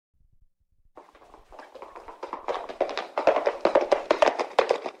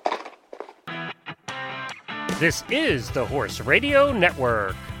This is the Horse Radio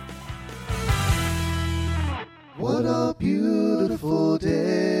Network. What a beautiful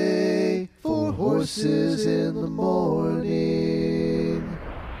day for horses in the morning.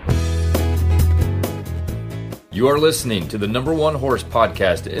 You are listening to the number one horse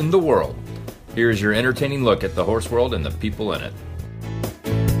podcast in the world. Here's your entertaining look at the horse world and the people in it.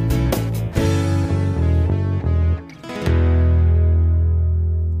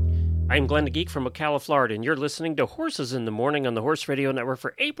 I'm Glenn the Geek from Ocala, Florida, and you're listening to Horses in the Morning on the Horse Radio Network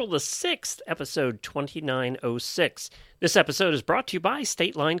for April the 6th, episode 2906. This episode is brought to you by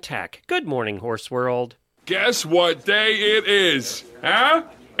State Line Tack. Good morning, Horse World. Guess what day it is? Huh?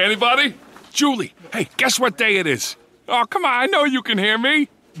 Anybody? Julie, hey, guess what day it is? Oh, come on, I know you can hear me.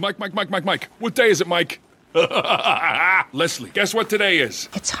 Mike. What day is it, Mike? Leslie, guess what today is?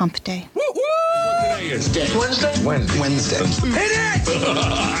 It's hump day. Woo-woo! What today is? Wednesday. Hit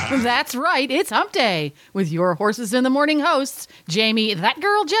it! That's right, it's hump day with your Horses in the Morning hosts, Jamie, that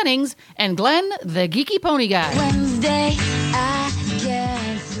girl Jennings, and Glenn, the geeky pony guy. Wednesday, I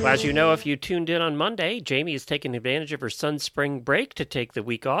guess. Well, as you know, if you tuned in on Monday, Jamie is taking advantage of her son's spring break to take the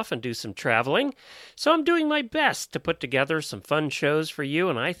week off and do some traveling. So I'm doing my best to put together some fun shows for you,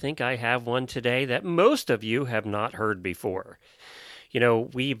 and I think I have one today that most of you have not heard before. You know,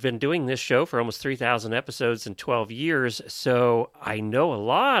 we've been doing this show for almost 3,000 episodes in 12 years, so I know a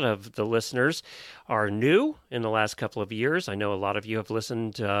lot of the listeners are new in the last couple of years. I know a lot of you have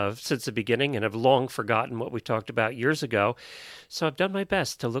listened since the beginning and have long forgotten what we talked about years ago. So I've done my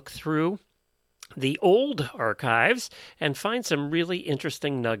best to look through the old archives and find some really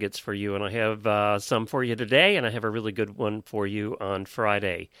interesting nuggets for you. And I have some for you today, and I have a really good one for you on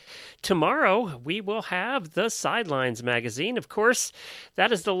Friday. Tomorrow, we will have the Sidelines magazine. Of course,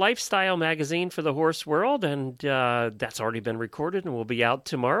 that is the lifestyle magazine for the horse world, and that's already been recorded and will be out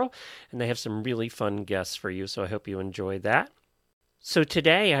tomorrow. And they have some really fun guests for you, so I hope you enjoy that. So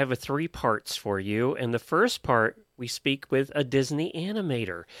today, I have 3 parts for you, and the first part, we speak with a Disney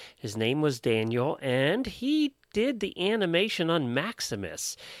animator. His name was Daniel, and he did the animation on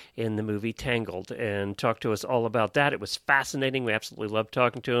Maximus in the movie Tangled and talked to us all about that. It was fascinating. We absolutely loved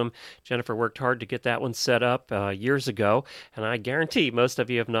talking to him. Jennifer worked hard to get that one set up years ago, and I guarantee most of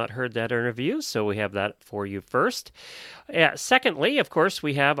you have not heard that interview, so we have that for you first. Secondly, of course,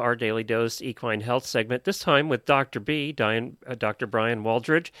 we have our Daily Dose Equine Health segment, this time with Dr. B, Dr. Brian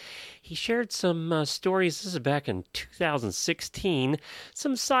Waldridge. He shared some stories, this is back in 2016,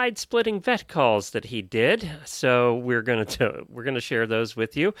 some side-splitting vet calls that he did. So we're going to share those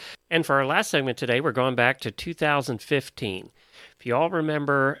with you. And for our last segment today, we're going back to 2015. If you all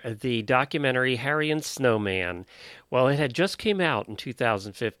remember the documentary Harry and Snowman, well, it had just came out in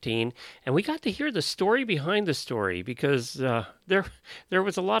 2015, and we got to hear the story behind the story because there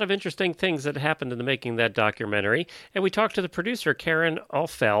was a lot of interesting things that happened in the making of that documentary. And we talked to the producer, Karen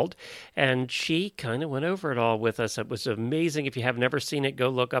Alfeld, and she kind of went over it all with us. It was amazing. If you have never seen it, go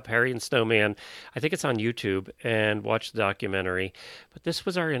look up Harry and Snowman. I think it's on YouTube, and watch the documentary. But this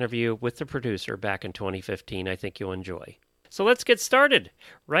was our interview with the producer back in 2015. I think you'll enjoy. So let's get started.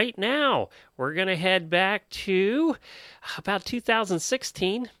 Right now, we're going to head back to about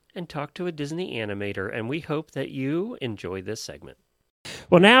 2016 and talk to a Disney animator, and we hope that you enjoy this segment.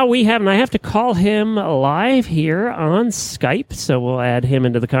 Well, now we have, and I have to call him live here on Skype, so we'll add him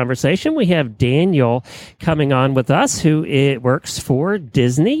into the conversation. We have Daniel coming on with us, who works for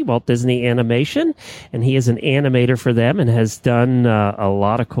Disney, Walt Disney Animation, and he is an animator for them and has done a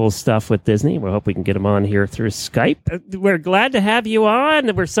lot of cool stuff with Disney. We hope we can get him on here through Skype. We're glad to have you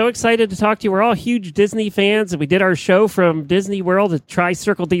on. We're so excited to talk to you. We're all huge Disney fans, and we did our show from Disney World at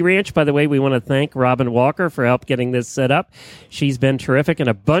Tri-Circle D Ranch. By the way, we want to thank Robin Walker for help getting this set up. She's been terrific, and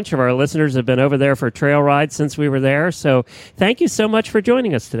a bunch of our listeners have been over there for trail rides since we were there. So thank you so much for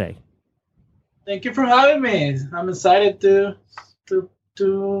joining us today. Thank you for having me. I'm excited to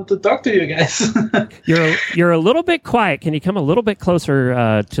talk to you guys. You're a little bit quiet. Can you come a little bit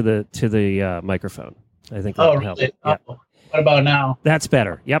closer to the microphone? I think that would help. Really? Yeah. Oh, what about now? That's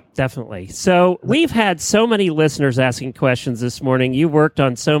better. Yep, definitely. So we've had so many listeners asking questions this morning. You worked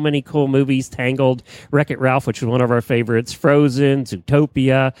on so many cool movies, Tangled, Wreck-It Ralph, which was one of our favorites, Frozen,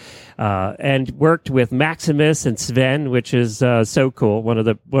 Zootopia, and worked with Maximus and Sven, which is so cool. One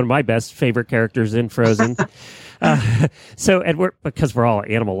of my best favorite characters in Frozen. Because we're all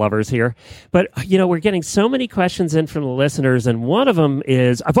animal lovers here. But, we're getting so many questions in from the listeners, and one of them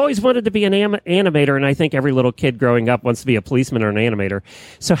is, I've always wanted to be an animator, and I think every little kid growing up wants to be a policeman or an animator.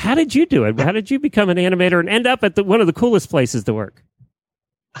 So how did you do it? How did you become an animator and end up at one of the coolest places to work?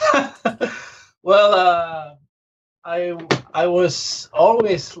 Well, I was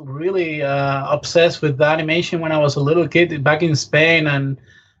always really obsessed with the animation when I was a little kid back in Spain, and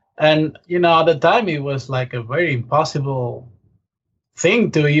at the time it was like a very impossible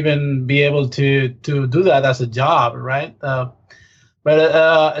thing to even be able to do that as a job, right?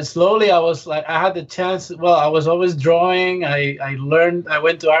 But slowly I was like, I had the chance. Well, I was always drawing. I learned. I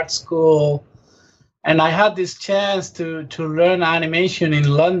went to art school, and I had this chance to learn animation in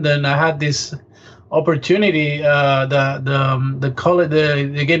London. I had this opportunity. The college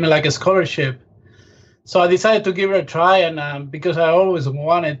they gave me like a scholarship, so I decided to give it a try. And because I always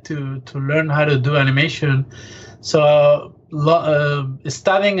wanted to learn how to do animation, so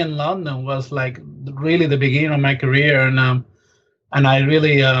studying in London was like really the beginning of my career, and I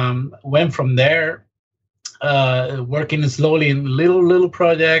really went from there, working slowly in little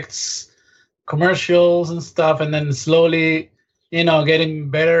projects, commercials and stuff, and then slowly, getting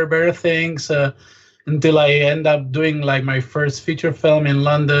better things until I end up doing like my first feature film in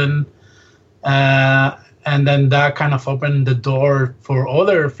London, and then that kind of opened the door for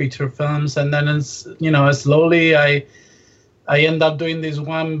other feature films, and then slowly I end up doing this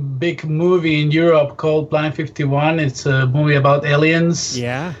one big movie in Europe called Planet 51. It's a movie about aliens.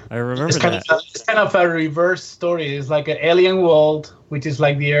 Yeah, I remember that. It's kind of a reverse story. It's like an alien world, which is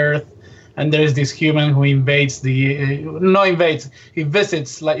like the Earth, and there's this human who invades he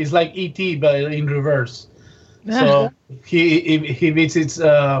visits, like it's like E.T. but in reverse. So he visits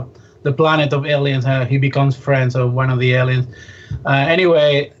the planet of aliens. He becomes friends of one of the aliens.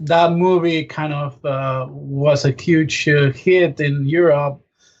 Anyway, that movie kind of was a huge hit in Europe,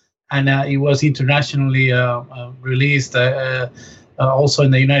 and it was internationally released also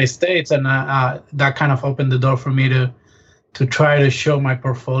in the United States, and that kind of opened the door for me to try to show my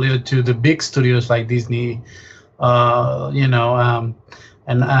portfolio to the big studios like Disney, and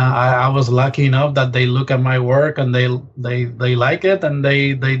I was lucky enough that they look at my work and they like it, and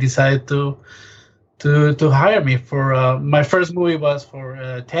they decided to hire me for my first movie was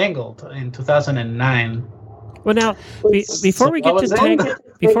for Tangled in 2009. Well, now before we get to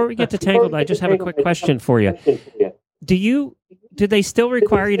Tangled, I just have a quick question for you. Do they still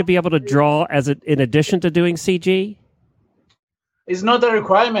require you to be able to draw in addition to doing CG? It's not a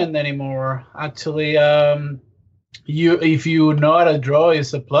requirement anymore. Actually, if you know how to draw,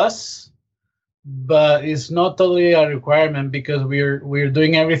 it's a plus, but it's not totally a requirement because we're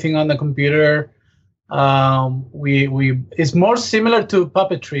doing everything on the computer. It's more similar to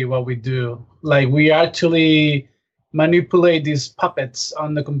puppetry what we do. Like we actually manipulate these puppets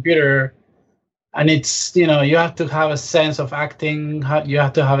on the computer, and it's you have to have a sense of acting, you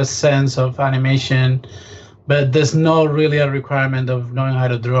have to have a sense of animation, but there's no really a requirement of knowing how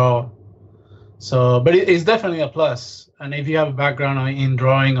to draw. So, but it's definitely a plus. And if you have a background in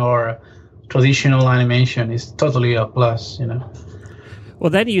drawing or traditional animation, it's totally a plus. Well,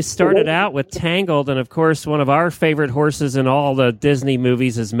 then you started out with Tangled, and of course, one of our favorite horses in all the Disney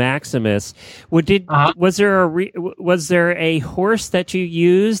movies is Maximus. Was there a horse that you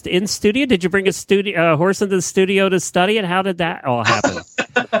used in studio? Did you bring a horse into the studio to study it? How did that all happen?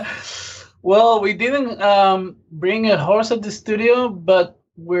 Well, we didn't bring a horse at the studio, but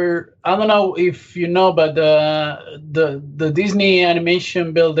I don't know if you know, but the Disney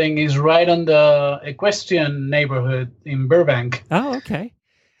animation building is right on the equestrian neighborhood in Burbank. Oh, okay.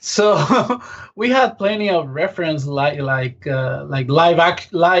 So we had plenty of reference like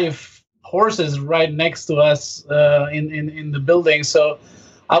live horses right next to us in the building. So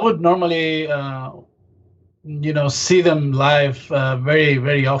I would normally see them live very,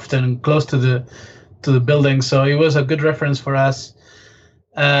 very often close to the building. So it was a good reference for us.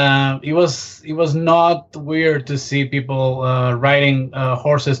 It was not weird to see people riding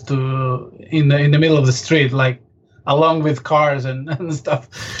horses in the middle of the street, like along with cars and stuff.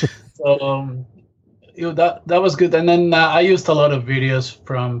 So that was good. And then I used a lot of videos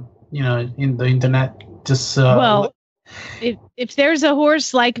from in the internet. Just if there's a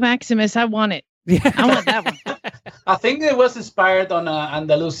horse like Maximus, I want it. Yeah, I want that one. I think it was inspired on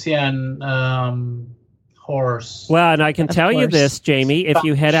Andalusian horse. Well, and I can tell you this, Jamie, if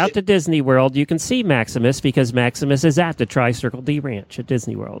you head out to Disney World, you can see Maximus because Maximus is at the Tri-Circle D Ranch at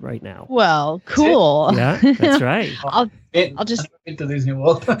Disney World right now. Well, cool. Yeah, that's right. I'll just into Disney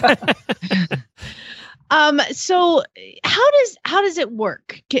World. So how does it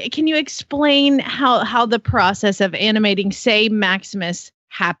work? Can you explain how the process of animating, say, Maximus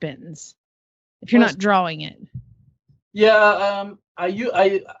happens if you're not drawing it? Yeah,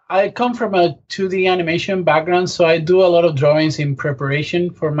 I come from a 2D animation background, so I do a lot of drawings in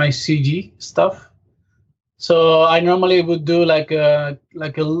preparation for my CG stuff. So I normally would do like a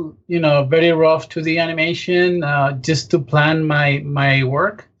very rough 2D animation just to plan my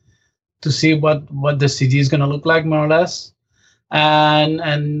work, to see what the CG is going to look like, more or less.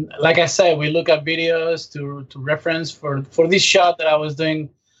 And like I said, we look at videos to reference for this shot that I was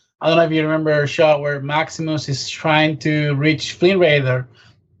doing. I don't know if you remember a shot where Maximus is trying to reach Flynn Raider,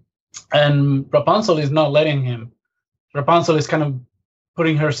 and Rapunzel is not letting him. Rapunzel is kind of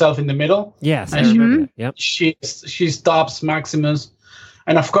putting herself in the middle. Yes, and I remember that. Yep. She stops Maximus,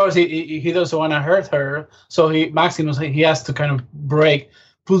 and of course he doesn't want to hurt her. So Maximus has to kind of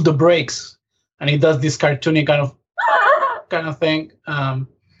pull the brakes, and he does this cartoony kind of thing, and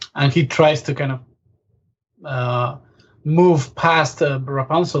he tries to kind of move past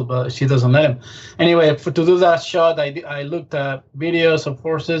Rapunzel, but she doesn't let him. Anyway, to do that shot, I looked at videos of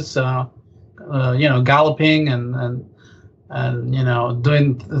horses, galloping and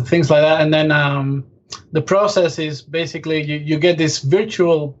doing things like that. And then the process is basically you get these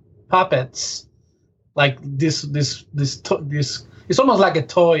virtual puppets, like this. It's almost like a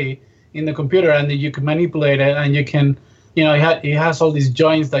toy in the computer, and you can manipulate it, and you can, it has all these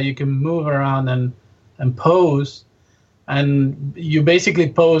joints that you can move around and pose. And you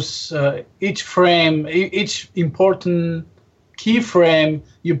basically pose each frame, each important keyframe,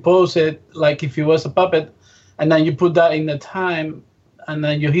 you pose it like if it was a puppet, and then you put that in the time, and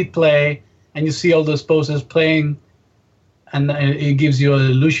then you hit play, and you see all those poses playing, and it gives you an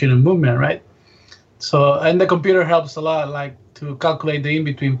illusion of movement, right? So, and the computer helps a lot, like to calculate the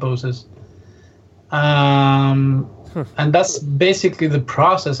in-between poses. And that's basically the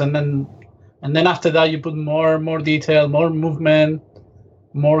process. And then after that, you put more detail, more movement,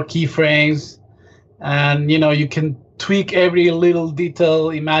 more keyframes, and you can tweak every little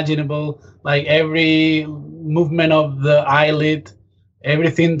detail imaginable, like every movement of the eyelid,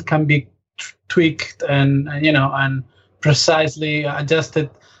 everything can be tweaked and precisely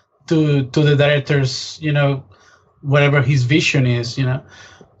adjusted to the director's whatever his vision is.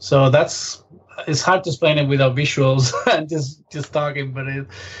 So it's hard to explain it without visuals and just talking, but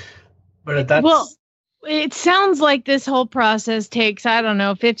that's... Well, it sounds like this whole process takes, I don't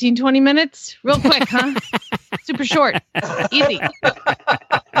know, 15, 20 minutes? Real quick, huh? Super short. Easy.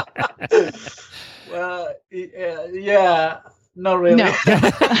 Well, yeah, not really. No.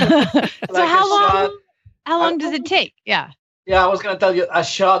 So how long does it take? Yeah. Yeah, I was going to tell you, a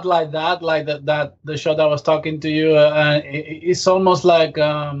shot like that, the shot I was talking to you, it's almost like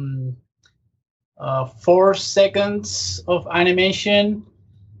 4 seconds of animation.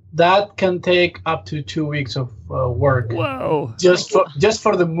 That can take up to 2 weeks of work. Whoa! Just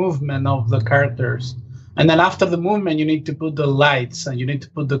for the movement of the characters, and then after the movement, you need to put the lights, and you need to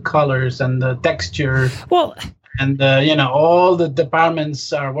put the colors and the texture. Well, and all the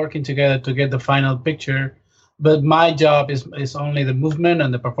departments are working together to get the final picture. But my job is only the movement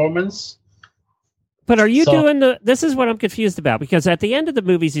and the performance. But are you doing this is what I'm confused about, because at the end of the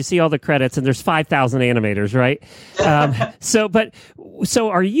movies, you see all the credits and there's 5,000 animators, right? So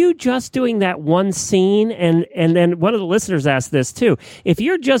are you just doing that one scene? And then one of the listeners asked this too. If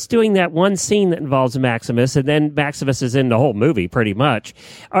you're just doing that one scene that involves Maximus, and then Maximus is in the whole movie pretty much,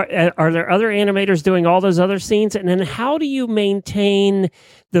 are there other animators doing all those other scenes? And then how do you maintain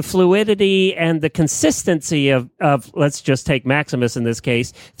the fluidity and the consistency of let's just take Maximus in this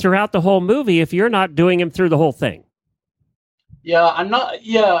case throughout the whole movie if you're not doing him through the whole thing? Yeah, I'm not.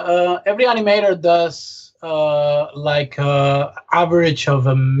 Yeah, every animator does average of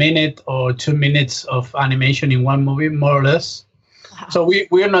a minute or 2 minutes of animation in one movie, more or less. Wow. So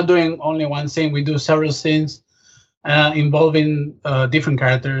we are not doing only one scene. We do several scenes involving different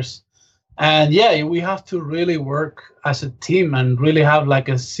characters. And yeah, we have to really work as a team and really have like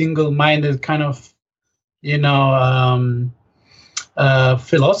a single-minded kind of,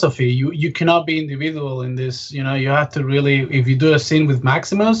 philosophy. You cannot be individual in this. You have to really, if you do a scene with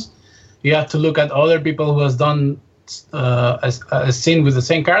Maximus, you have to look at other people who has done a scene with the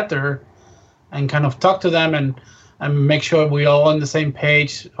same character, and kind of talk to them and make sure we're all on the same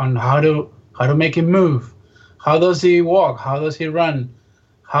page on how to make him move. How does he walk? How does he run?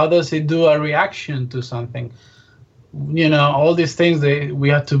 How does he do a reaction to something? All these things, we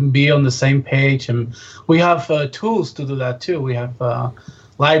have to be on the same page, and we have tools to do that too. We have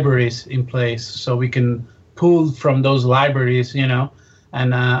libraries in place, so we can pull from those libraries, and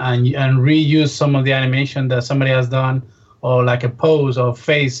reuse some of the animation that somebody has done, or like a pose or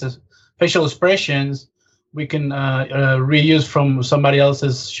facial expressions. We can reuse from somebody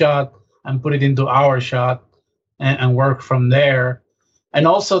else's shot and put it into our shot, and work from there. And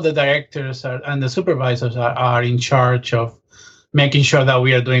also the directors and the supervisors are in charge of making sure that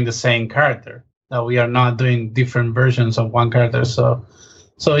we are doing the same character. that we are not doing different versions of one character. So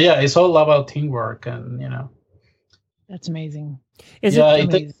yeah, it's all about teamwork, and That's amazing.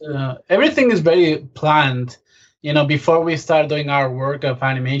 Everything is very planned. Before we start doing our work of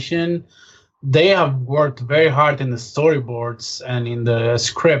animation, they have worked very hard in the storyboards and in the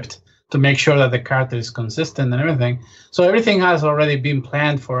script to make sure that the character is consistent and everything. So everything has already been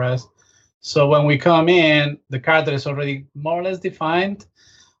planned for us. So when we come in, the character is already more or less defined,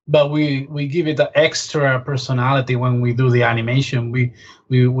 but we give it an extra personality when we do the animation. We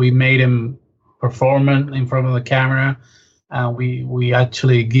made him perform in front of the camera, and we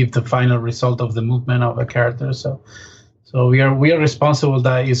actually give the final result of the movement of a character. So we are responsible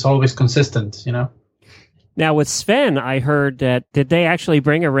that it's always consistent, Now with Sven, I heard that did they actually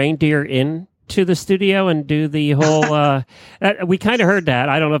bring a reindeer in to the studio and do the whole? We kind of heard that.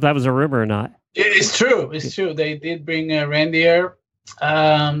 I don't know if that was a rumor or not. It's true. It's true. They did bring a reindeer.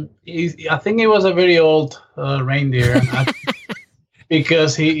 I think it was a very old reindeer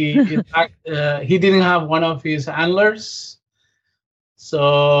because he didn't have one of his antlers.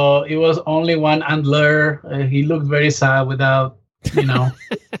 So it was only one antler. He looked very sad without,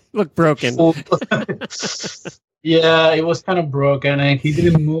 looked broken. Yeah, it was kind of broken, and he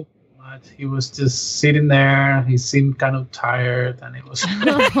didn't move much. He was just sitting there. He seemed kind of tired, and it was.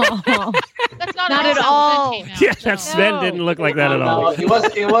 That's not at all. Yeah, that Sven didn't look like that at all. It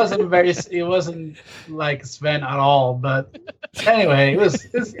wasn't like Sven at all. But anyway,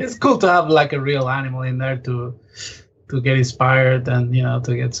 it's cool to have like a real animal in there to get inspired and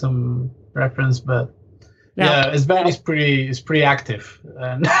to get some reference. But yeah, Sven is pretty active.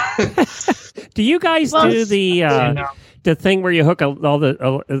 And do you guys do the thing where you hook all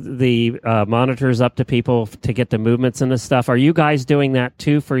the monitors up to people to get the movements and the stuff? Are you guys doing that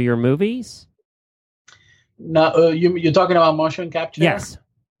too for your movies? No, you're talking about motion capture? Yes.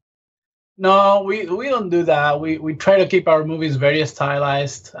 No, we don't do that. We try to keep our movies very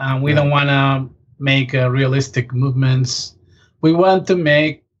stylized, and we don't want to make realistic movements. We want to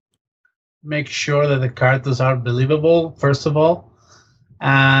make sure that the characters are believable, first of all,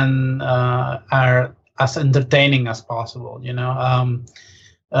 and are as entertaining as possible. We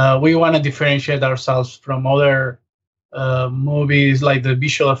want to differentiate ourselves from other movies, like the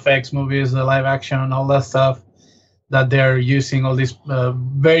visual effects movies, the live action, all that stuff, that they're using all these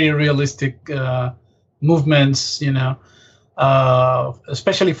very realistic movements.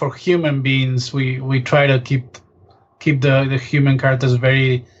 Especially for human beings, we try to keep the human characters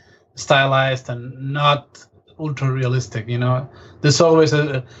very stylized and not ultra realistic. There's always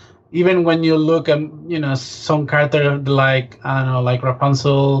even when you look at some character like like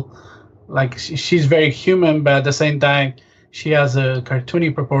Rapunzel, like she's very human, but at the same time she has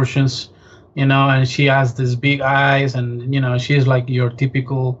cartoony proportions, and she has these big eyes, and she's like your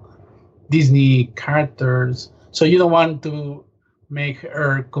typical Disney characters. So you don't want to make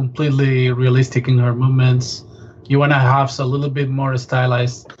her completely realistic in her movements. You want to have a little bit more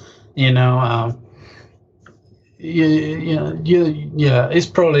stylized, it's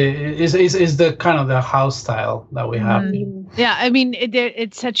probably is the kind of the house style that we have. Yeah, I mean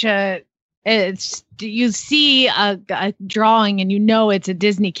it's such a you see a drawing and it's a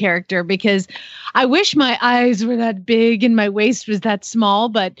Disney character, because I wish my eyes were that big and my waist was that small,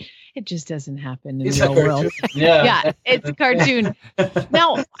 but it just doesn't happen in the real world. Yeah, it's a cartoon.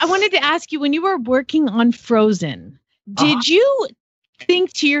 Now, I wanted to ask you, when you were working on Frozen, did you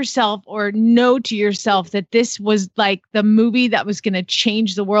think to yourself or know to yourself that this was like the movie that was going to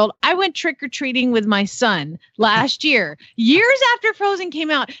change the world? I went trick-or-treating with my son last year, years after Frozen came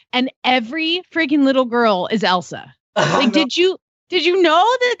out, and every freaking little girl is Elsa. Like, did you know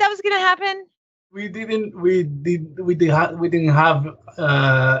that was going to happen? We didn't have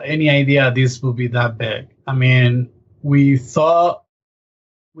any idea this would be that big. I mean, we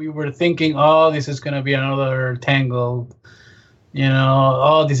were thinking, this is going to be another Tangled.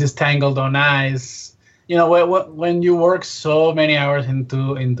 This is Tangled on Ice. When you work so many hours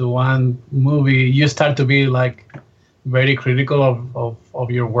into one movie, you start to be like very critical of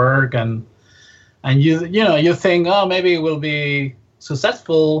your work, and you think, maybe it will be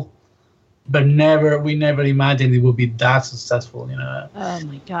successful, but we never imagined it would be that successful. Oh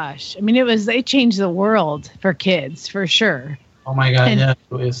my gosh! I mean, it changed the world for kids for sure. Oh my God! Yeah,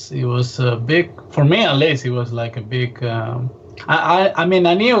 it was a big, for me at least. It was like a big. I mean,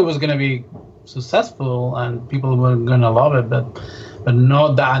 I knew it was gonna be successful and people were gonna love it, but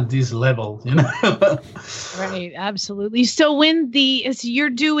not at this level, Right, absolutely. So when you're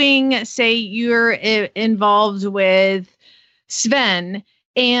doing, say, you're involved with Sven,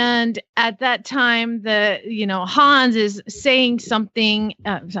 And at that time, Hans is saying something.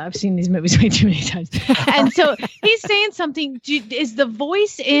 I've seen these movies way too many times. And so he's saying something. Is the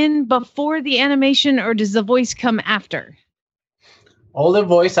voice in before the animation, or does the voice come after? All the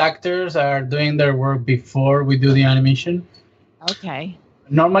voice actors are doing their work before we do the animation. Okay.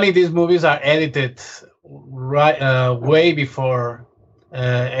 Normally, these movies are edited way before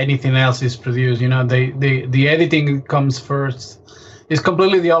anything else is produced. The editing comes first. It's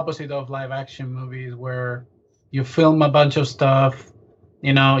completely the opposite of live action movies where you film a bunch of stuff,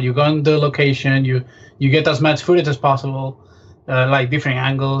 you go on the location, you get as much footage as possible, like different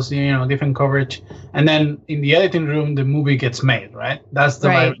angles, different coverage. And then in the editing room, the movie gets made, right? That's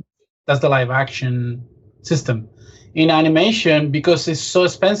the live action system. In animation, because it's so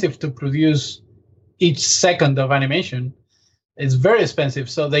expensive to produce each second of animation, it's very expensive.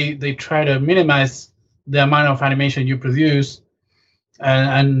 So they try to minimize the amount of animation you produce.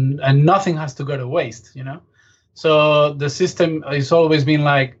 And nothing has to go to waste, So the system has always been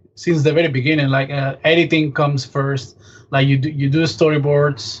like, since the very beginning, like editing comes first. Like you do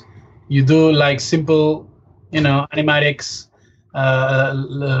storyboards, you do like simple, animatics,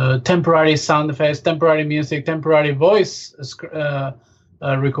 temporary sound effects, temporary music, temporary voice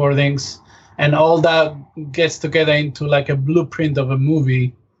recordings, and all that gets together into like a blueprint of a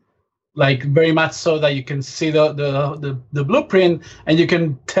movie. Like very much so that you can see the blueprint and you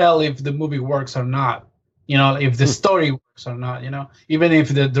can tell if the movie works or not, if the story works or not, even if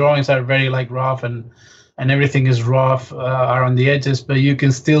the drawings are very like rough and everything is rough around the edges, but you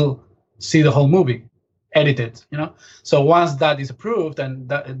can still see the whole movie edited, So once that is approved and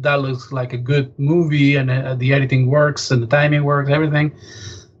that looks like a good movie and the editing works and the timing works, everything,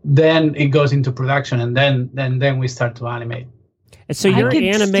 then it goes into production and then we start to animate. So you're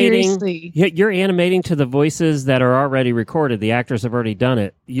animating. You're animating to the voices that are already recorded. The actors have already done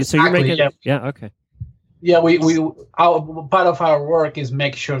it. You're making. Yeah. Okay. Yeah, part of our work is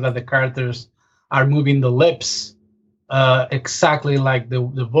make sure that the characters are moving the lips exactly like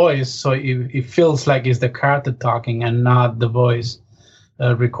the voice, so it feels like it's the character talking and not the voice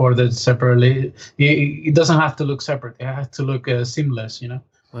recorded separately. It doesn't have to look separate. It has to look seamless.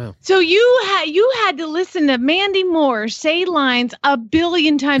 Wow. So you had to listen to Mandy Moore say lines a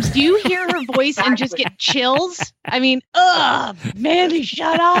billion times. Do you hear her voice and just get chills? I mean, Mandy,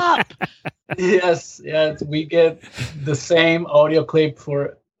 shut up. Yes, we get the same audio clip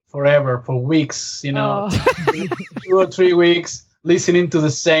forever, for weeks, 2 or 3 weeks, listening to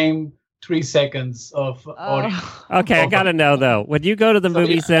the same 3 seconds of audio. Okay, I got to know, though. When you go to the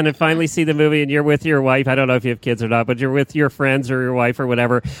movies then and finally see the movie and you're with your wife, I don't know if you have kids or not, but you're with your friends or your wife or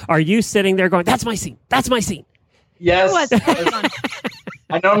whatever, are you sitting there going, that's my scene, that's my scene? Yes.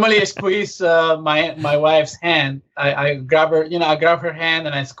 I normally squeeze my wife's hand. I grab her, I grab her hand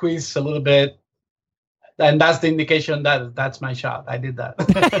and I squeeze a little bit. And that's the indication that that's my shot. I did that.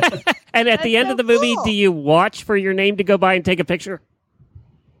 And at the end of the movie, do you watch for your name to go by and take a picture?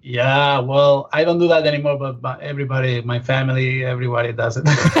 Yeah, well, I don't do that anymore, but everybody, my family, everybody does it.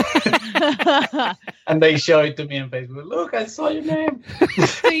 And they show it to me on Facebook. Look, I saw your name.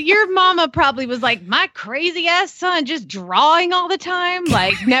 So your mama probably was like, my crazy ass son just drawing all the time.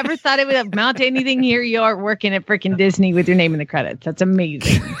 Like, never thought it would amount to anything. Here you are working at freaking Disney with your name in the credits. That's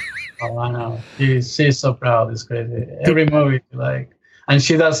amazing. Oh, I know. She's so proud. It's crazy. Every movie, and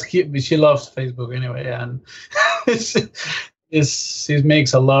she loves Facebook anyway. And she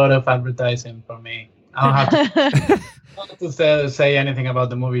makes a lot of advertising for me. I don't have to say anything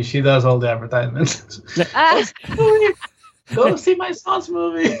about the movie. She does all the advertisements. Go see my son's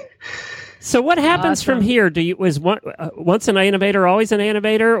movie. So what happens from here? Once an animator, always an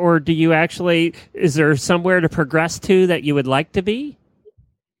animator, or do you actually? Is there somewhere to progress to that you would like to be?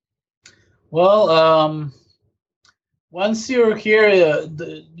 Well, once you're here,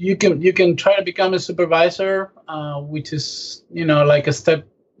 you can try to become a supervisor, which is like a step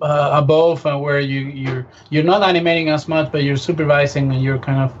above, where you're not animating as much, but you're supervising and you're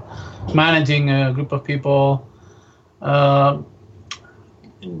kind of managing a group of people. That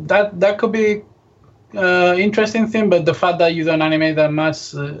could be interesting thing, but the fact that you don't animate that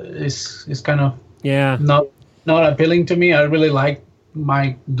much is kind of not appealing to me. I really like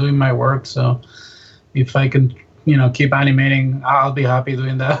doing my work, so if I can keep animating, I'll be happy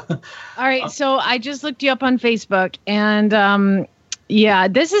doing that. All right, so I just looked you up on Facebook, and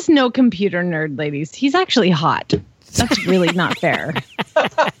this is no computer nerd, ladies. He's actually hot. That's really not fair.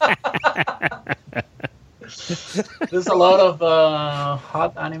 There's a lot of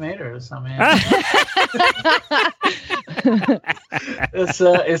hot animators. I mean,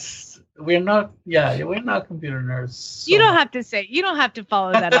 we're not. Yeah, we're not computer nerds. So You don't have to say. You don't have to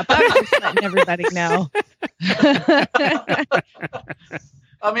follow that up. I'm just letting everybody know.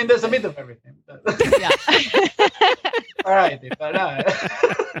 I mean, there's a bit of everything. Yeah. All right, but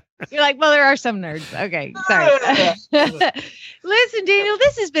You're like, well, there are some nerds. Okay, sorry. Listen, Daniel,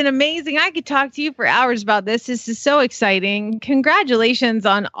 this has been amazing. I could talk to you for hours about this. This is so exciting. Congratulations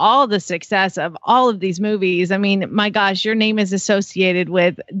on all the success of all of these movies. I mean, my gosh, your name is associated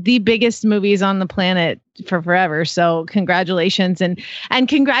with the biggest movies on the planet for forever. So congratulations, and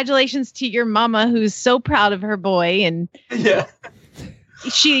congratulations to your mama, who's so proud of her boy. And yeah.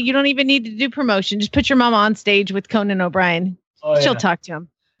 you don't even need to do promotion. Just put your mama on stage with Conan O'Brien. She'll talk to him.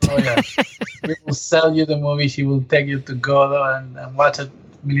 Oh, yeah. We will sell you the movie. She will take you to go and watch it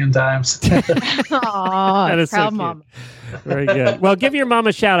a million times. Aw, That is so proud cute. mama. Very good. Well, give your mom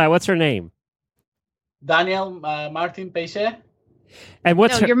a shout out. What's her name? Daniel Martin Peixe. And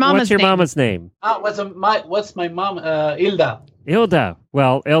what's No, your mama's your name. mama's name? What's my mom? Ilda. Ilda.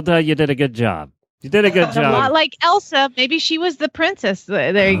 Well, Ilda, you did a good job. You did a good A lot job. like Elsa. Maybe she was the princess.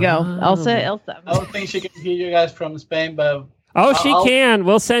 There you go. Elsa. I don't think she can hear you guys from Spain, but Oh, she can.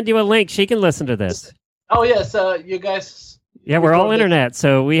 We'll send you a link. She can listen to this. oh yes, you guys. Yeah, we're all record this. internet,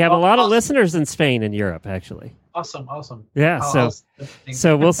 so we have a lot of Awesome. listeners in Spain and Europe, actually. Awesome. Yeah,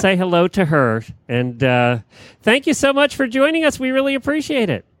 so we'll say hello to her. And thank you so much for joining us. We really appreciate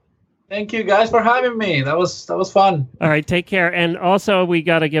it. Thank you guys for having me. That was fun. All right, take care. And also, we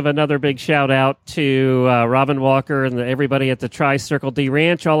got to give another big shout out to Robin Walker and everybody at the Tri-Circle D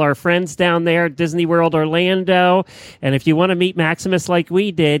Ranch, all our friends down there at Disney World Orlando. And if you want to meet Maximus like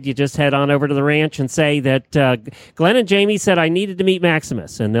we did, you just head on over to the ranch and say that Glenn and Jamie said I needed to meet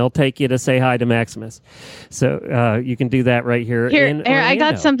Maximus, and they'll take you to say hi to Maximus. So you can do that right here in Orlando. Here, I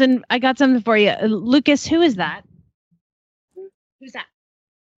got something for you. Lucas, who is that? Who's that?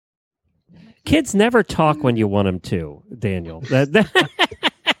 Kids never talk when you want them to, Daniel.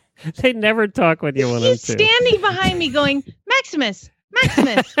 They never talk when you want them He's to. standing behind me going, Maximus,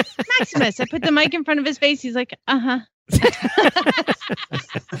 Maximus, Maximus. I put the mic in front of his face. He's like, uh-huh.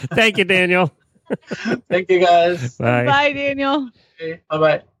 Thank you, Daniel. Thank you guys. Bye. Bye, Daniel. Okay,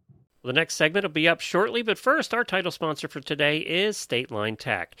 bye. The next segment will be up shortly, but first, our title sponsor for today is State Line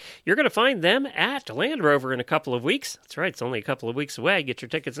Tack. You're going to find them at Land Rover in a couple of weeks. That's right, it's only a couple of weeks away. Get your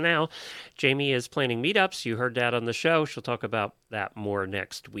tickets now. Jamie is planning meetups. You heard that on the show. She'll talk about that more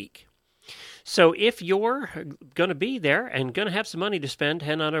next week. So if you're going to be there and going to have some money to spend,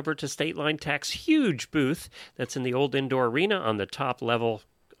 head on over to State Line Tack's huge booth that's in the old indoor arena on the top level,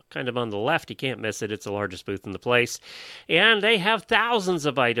 kind of on the left. You can't miss it. It's the largest booth in the place. And they have thousands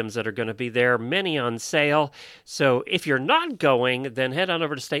of items that are going to be there, many on sale. So if you're not going, then head on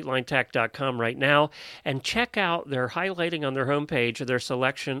over to statelinetack.com right now and check out their highlighting on their homepage their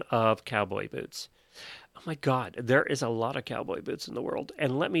selection of cowboy boots. Oh my God, there is a lot of cowboy boots in the world.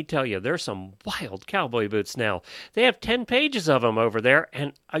 And let me tell you, there's some wild cowboy boots now. They have 10 pages of them over there.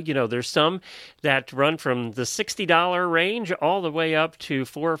 And, there's some that run from the $60 range all the way up to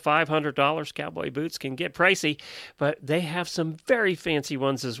 $400 or $500. Cowboy boots can get pricey, but they have some very fancy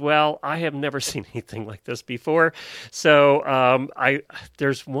ones as well. I have never seen anything like this before. So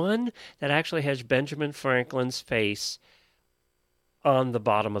there's one that actually has Benjamin Franklin's face on the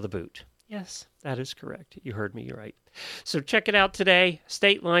bottom of the boot. Yes, that is correct. You heard me right. So check it out today,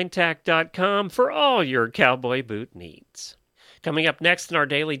 statelinetack.com, for all your cowboy boot needs. Coming up next in our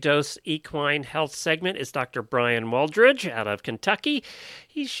Daily Dose Equine Health segment is Dr. Brian Waldridge out of Kentucky.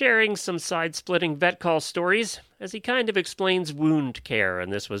 He's sharing some side-splitting vet call stories as he kind of explains wound care,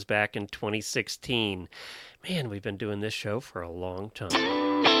 and this was back in 2016. Man, we've been doing this show for a long time.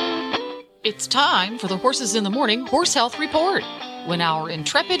 It's time for the Horses in the Morning Horse Health Report, when our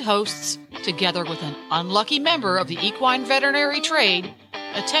intrepid hosts, together with an unlucky member of the equine veterinary trade,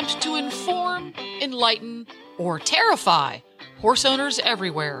 attempt to inform, enlighten, or terrify horse owners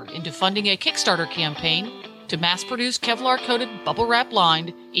everywhere into funding a Kickstarter campaign to mass-produce Kevlar-coated,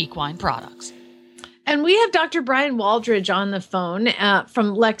 bubble-wrap-lined equine products. And we have Dr. Brian Waldridge on the phone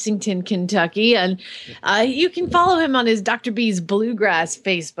from Lexington, Kentucky. And you can follow him on his Dr. B's Bluegrass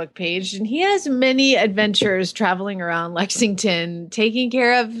Facebook page. And he has many adventures traveling around Lexington, taking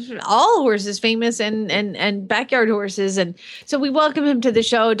care of all horses, famous and backyard horses. And so we welcome him to the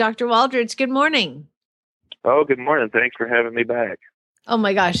show. Dr. Waldridge, good morning. Oh, good morning. Thanks for having me back. Oh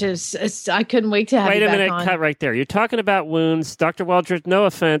my gosh, I couldn't wait to have Wait you a back minute, on. cut right there. You're talking about wounds. Dr. Waldridge, no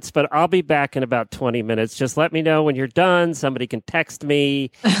offense, but I'll be back in about 20 minutes. Just let me know when you're done. Somebody can text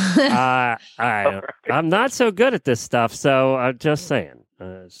me. I'm not so good at this stuff, so I'm just saying.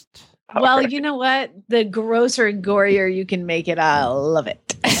 Well, you know what? The grosser and gorier you can make it, I love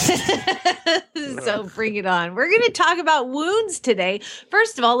it. So bring it on. We're going to talk about wounds today.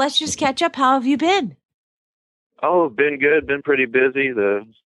 First of all, let's just catch up. How have you been? Oh, been good. Been pretty busy. The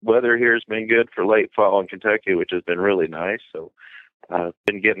weather here has been good for late fall in Kentucky, which has been really nice. So I've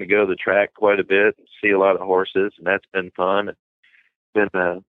been getting to go to the track quite a bit, see a lot of horses, and that's been fun. Been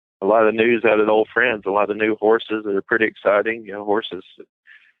a lot of news out of old friends, a lot of new horses that are pretty exciting. You know, horses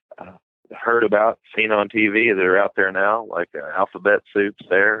heard about, seen on TV that are out there now, like Alphabet Soup's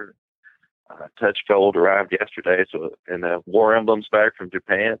there. Touch Gold arrived yesterday, so and War Emblem's back from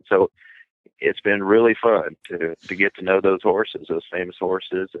Japan. So it's been really fun to get to know those horses, those famous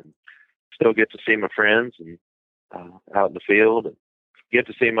horses, and still get to see my friends and out in the field, and get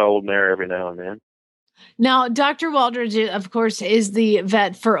to see my old mare every now and then. Now, Dr. Waldridge, of course, is the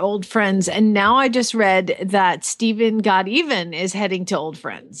vet for Old Friends. And now I just read that Stephen Got Even is heading to Old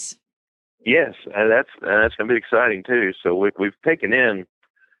Friends. Yes, and that's going to be exciting, too. So we've taken in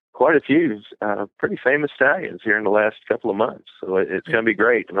quite a few pretty famous stallions here in the last couple of months. So it's going to be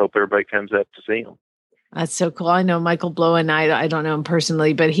great. I hope everybody comes up to see them. That's so cool. I know Michael Blow, and I don't know him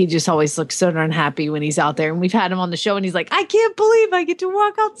personally, but he just always looks so darn happy when he's out there. And we've had him on the show, and he's like, I can't believe I get to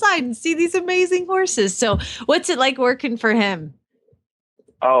walk outside and see these amazing horses. So what's it like working for him?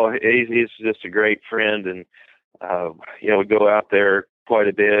 Oh, he's just a great friend. And, we go out there quite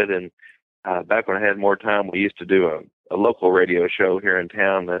a bit. And back when I had more time, we used to do a local radio show here in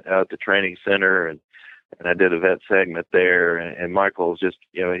town out at the training center. And I did a vet segment there, and Michael's just,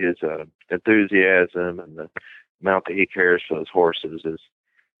 his enthusiasm and the amount that he cares for those horses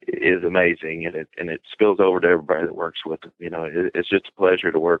is amazing, and it spills over to everybody that works with him. It's just a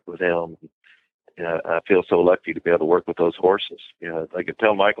pleasure to work with him. I feel so lucky to be able to work with those horses. I can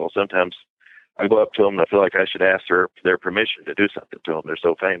tell Michael sometimes I go up to them and I feel like I should ask their permission to do something to them. They're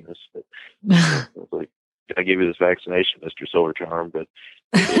so famous. But, like, can I give you this vaccination, Mr. Solar Charm? But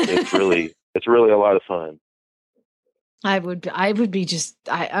it's really a lot of fun. I would be just,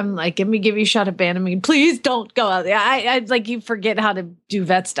 I'm like, let me give you a shot of Banamine. Please don't go out there. I like, you forget how to do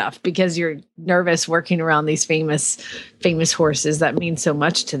vet stuff because you're nervous working around these famous horses that mean so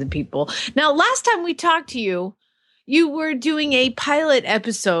much to the people. Now, last time we talked to you, you were doing a pilot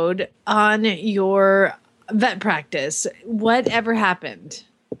episode on your vet practice. Whatever happened?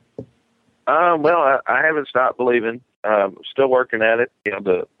 Well, I haven't stopped believing. Still working at it.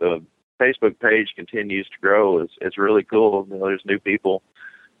 The Facebook page continues to grow. It's really cool. There's new people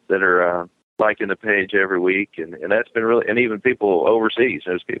that are liking the page every week, and that's been really, and even people overseas.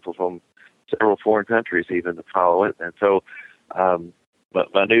 There's people from several foreign countries even to follow it. And so,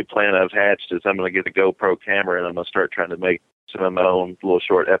 but my new plan I've hatched is I'm going to get a GoPro camera, and I'm going to start trying to make some of my own little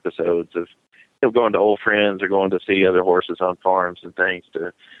short episodes of going to old friends or going to see other horses on farms and things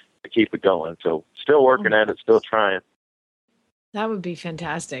to keep it going. So still working at it, still trying. That would be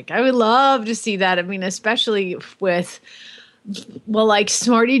fantastic. I would love to see that. I mean, especially with, like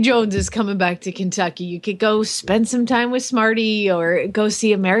Smarty Jones is coming back to Kentucky. You could go spend some time with Smarty or go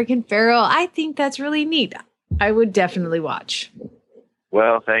see American Pharoah. I think that's really neat. I would definitely watch.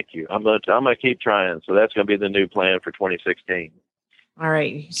 Well, thank you. I'm gonna keep trying. So that's gonna be the new plan for 2016. All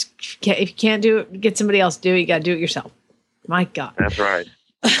right. If you can't do it, get somebody else to do it. You got to do it yourself. My God. That's right.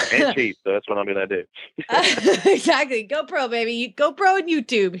 And cheap, so that's what I'm going to do. Exactly. GoPro, baby. GoPro and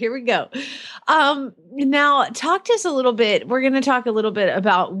YouTube. Here we go. Now, talk to us a little bit. We're going to talk a little bit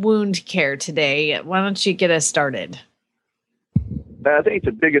about wound care today. Why don't you get us started? I think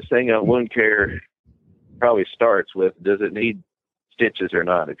the biggest thing on wound care probably starts with, does it need stitches or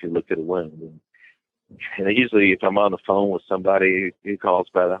not, if you look at a wound? And usually if I'm on the phone with somebody who calls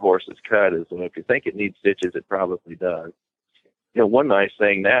by the horse's cut, is if you think it needs stitches, it probably does. One nice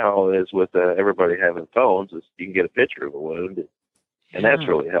thing now is with everybody having phones is you can get a picture of a wound, and that's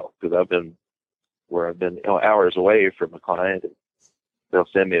really helped, because I've been hours away from a client, and they'll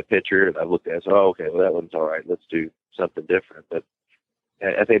send me a picture, and I've looked at it, so, okay, well, that one's all right, let's do something different. But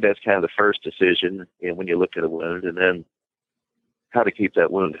I think that's kind of the first decision when you look at a wound, and then how to keep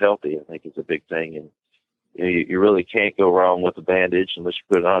that wound healthy, I think, is a big thing. And you really can't go wrong with a bandage unless you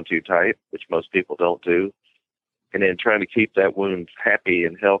put it on too tight, which most people don't do. And then trying to keep that wound happy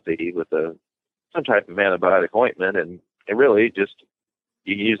and healthy with some type of antibiotic ointment. And really just,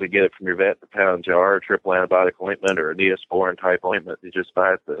 you can usually get it from your vet in a pound jar, a triple antibiotic ointment, or a Neosporin type ointment you just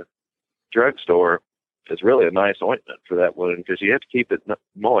buy at the drugstore. It's really a nice ointment for that wound, because you have to keep it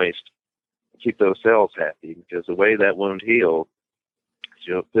moist, keep those cells happy, because the way that wound heals,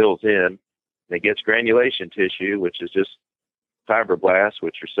 it fills in, and it gets granulation tissue, which is just fibroblasts,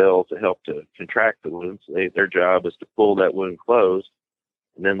 which are cells that help to contract the wound. So their job is to pull that wound closed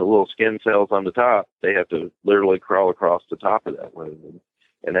And then the little skin cells on the top, they have to literally crawl across the top of that wound.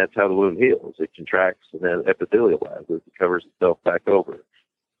 And that's how the wound heals. It contracts and then epithelializes. It covers itself back over.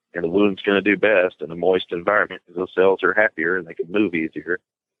 And the wound's going to do best in a moist environment because those cells are happier and they can move easier.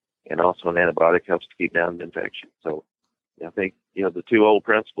 And also an antibiotic helps to keep down the infection. So I think, the two old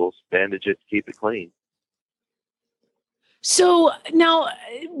principles, bandage it, keep it clean. So now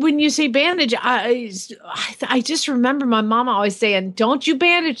when you say bandage, I just remember my mom always saying, don't you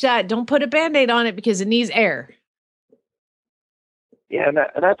bandage that. Don't put a Band-Aid on it because it needs air. Yeah,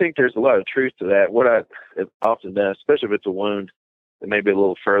 and I think there's a lot of truth to that. What I have often done, especially if it's a wound that may be a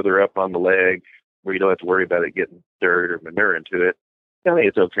little further up on the leg where you don't have to worry about it getting dirt or manure into it, I think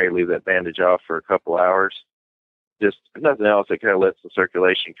it's okay to leave that bandage off for a couple hours. Just if nothing else, it kind of lets the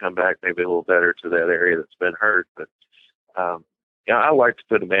circulation come back maybe a little better to that area that's been hurt. But I like to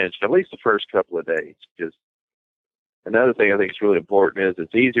put a bandage at least the first couple of days, because another thing I think is really important is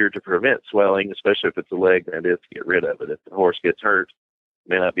it's easier to prevent swelling, especially if it's a leg, than it is to get rid of it. If the horse gets hurt, it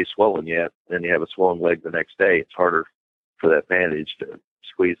may not be swollen yet, then you have a swollen leg the next day. It's harder for that bandage to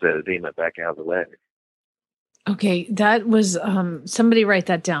squeeze that edema back out of the leg. Okay, that was somebody write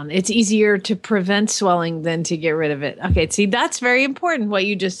that down. It's easier to prevent swelling than to get rid of it. Okay, see, that's very important what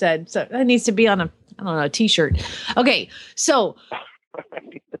you just said. So that needs to be on a t-shirt. Okay, so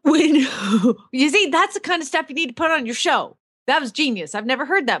when you see, that's the kind of stuff you need to put on your show. That was genius. I've never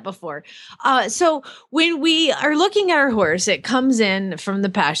heard that before. So when we are looking at our horse, it comes in from the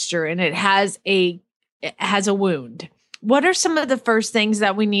pasture and it has a wound. What are some of the first things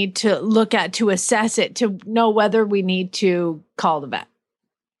that we need to look at to assess it, to know whether we need to call the vet?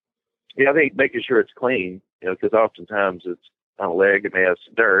 Yeah, I think making sure it's clean, because oftentimes it's on a leg, it may have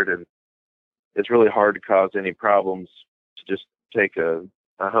some dirt, and it's really hard to cause any problems to just take a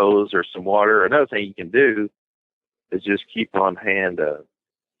hose or some water. Another thing you can do is just keep on hand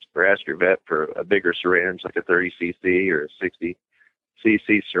or ask your vet for a bigger syringe, like a 30 cc or a 60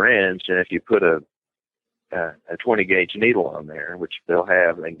 cc syringe. And if you put a 20 gauge needle on there, which they'll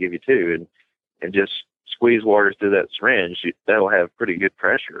have, and they can give you two, and just squeeze water through that syringe, that'll have pretty good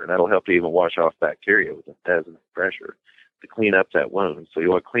pressure, and that'll help to even wash off bacteria with the pressure to clean up that wound. So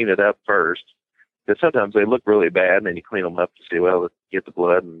you want to clean it up first, because sometimes they look really bad, and then you clean them up to see, well, get the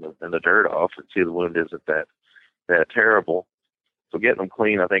blood and the dirt off and see the wound isn't that terrible. So getting them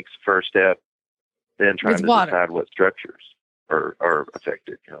clean, I think, is the first step. Then trying to decide what structures are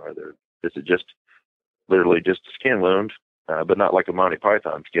affected. Is it just literally just a skin wound, but not like a Monty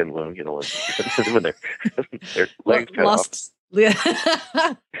Python skin wound, when their legs cut off. Yeah.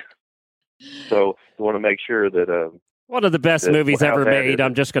 So you want to make sure that one of the best movies ever made.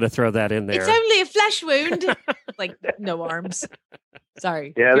 I'm just going to throw that in there. It's only a flesh wound, like no arms.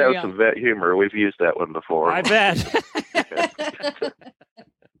 Sorry. Yeah, that was some vet humor. We've used that one before. I bet.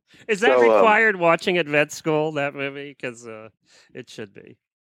 Is that required watching at vet school, that movie? Because it should be.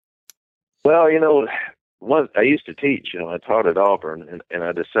 Well, I used to teach, I taught at Auburn, and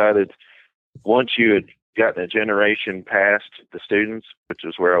I decided once you had gotten a generation past the students, which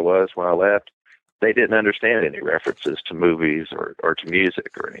is where I was when I left, they didn't understand any references to movies or to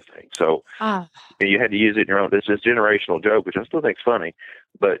music or anything. So you had to use it in your own. It's this generational joke, which I still think is funny,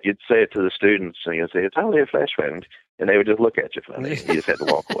 but you'd say it to the students and you'd say, it's only a flesh wound, and they would just look at you funny. And you just had to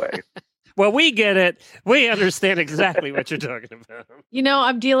walk away. Well, we get it. We understand exactly what you're talking about.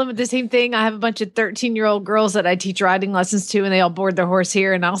 I'm dealing with the same thing. I have a bunch of 13-year-old girls that I teach riding lessons to, and they all board their horse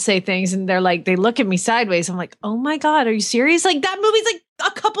here, and I'll say things, and they're like, they look at me sideways. I'm like, oh my God, are you serious? Like, that movie's like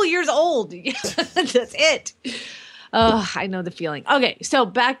a couple years old. That's it. Oh, I know the feeling. Okay, so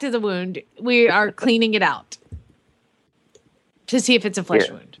back to the wound. We are cleaning it out to see if it's a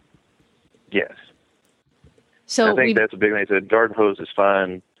flesh wound. Yes. So I think that's a big thing. The garden hose is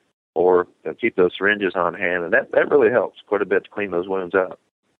fine, or keep those syringes on hand, and that really helps quite a bit to clean those wounds out.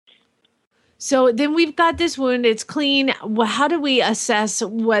 So then we've got this wound, it's clean. How do we assess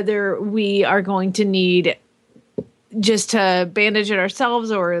whether we are going to need just to bandage it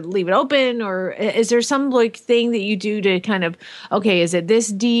ourselves or leave it open? Or is there some thing that you do to kind of, okay, is it this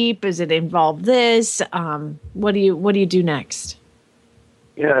deep? Does it involve this? What do you do next?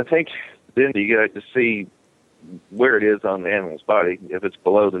 Yeah, I think then you got to see where it is on the animal's body. If it's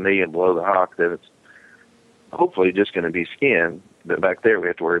below the knee and below the hock, then it's hopefully just going to be skin. But back there, we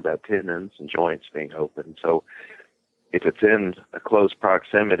have to worry about tendons and joints being open. So if it's in a close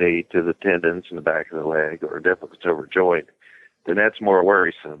proximity to the tendons in the back of the leg, or if it's over joint, then that's more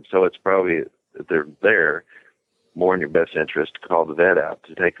worrisome. So it's probably, if they're there, more in your best interest to call the vet out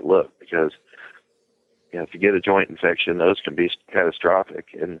to take a look, because if you get a joint infection, those can be catastrophic,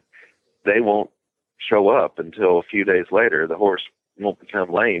 and they won't show up until a few days later. The horse won't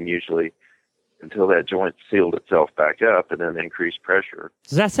become lame usually until that joint sealed itself back up, and then increased pressure.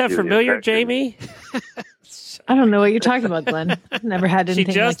 Does that sound familiar, Jamie? I don't know what you're talking about, Glenn. I've never had anything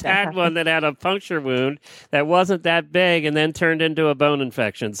like that. She just had happen. one that had a puncture wound that wasn't that big and then turned into a bone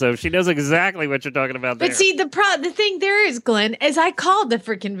infection. So she knows exactly what you're talking about there. But see, the thing there is, Glenn, is I called the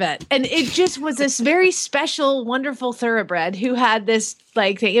freaking vet, and it just was this very special, wonderful thoroughbred who had this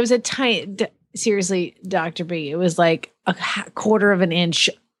like thing. It was a tiny, seriously, Dr. B, it was like a quarter of an inch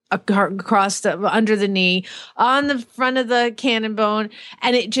across under the knee on the front of the cannon bone,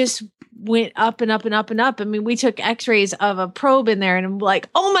 and it just went up and up and up and up. I mean, we took x-rays of a probe in there, and I'm like,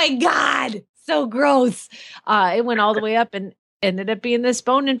 oh my God, so gross. It went all the way up and ended up being this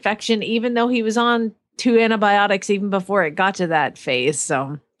bone infection, even though he was on 2 antibiotics even before it got to that phase.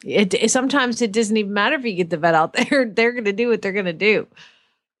 So sometimes it doesn't even matter if you get the vet out there. They're going to do what they're going to do.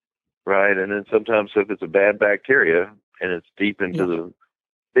 Right. And then sometimes if it's a bad bacteria and it's deep into the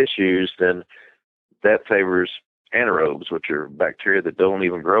tissues, then that favors anaerobes, which are bacteria that don't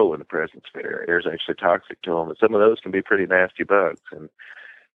even grow in the presence of air. Air is actually toxic to them, and some of those can be pretty nasty bugs. And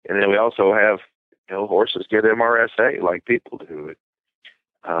then we also have, horses get MRSA like people do.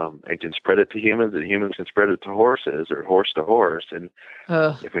 They can spread it to humans, and humans can spread it to horses, or horse to horse. And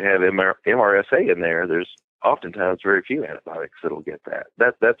if we have MRSA in there, there's oftentimes very few antibiotics that'll get that.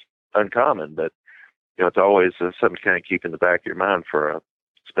 That's uncommon, but it's always something to kind of keep in the back of your mind for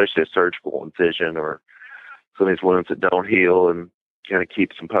especially a surgical incision or some of these wounds that don't heal, and kind of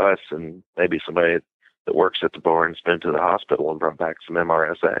keep some pus, and maybe somebody that works at the barn's been to the hospital and brought back some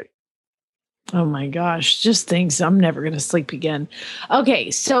MRSA. Oh my gosh, just thinks I'm never going to sleep again.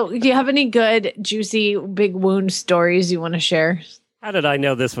 Okay, so do you have any good, juicy, big wound stories you want to share? How did I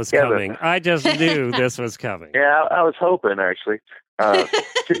know this was coming? I just knew this was coming. Yeah, I was hoping, actually.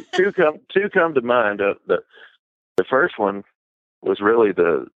 Two come to mind. The first one was really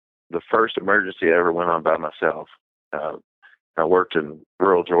the first emergency I ever went on by myself. I worked in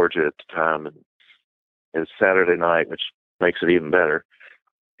rural Georgia at the time, and it was Saturday night, which makes it even better.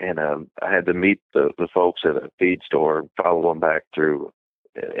 And I had to meet the folks at a feed store and follow them back through.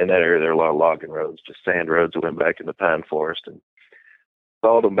 In that area, there are a lot of logging roads, just sand roads that went back in the pine forest, and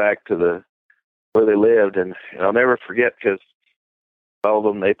followed them back to where they lived. And I'll never forget, because all of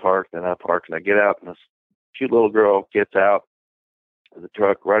them, they parked and I parked, and I get out, and this cute little girl gets out of the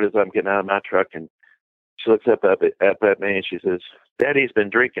truck right as I'm getting out of my truck, and she looks up at me and she says, "Daddy's been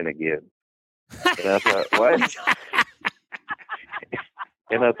drinking again." And I thought, what?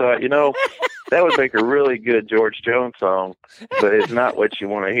 And I thought, that would make a really good George Jones song, but it's not what you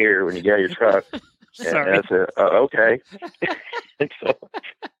want to hear when you get out of your truck. Sorry. And I said, okay. And so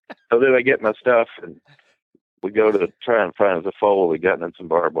then I get my stuff, and we go to try and find the foal we gotten in some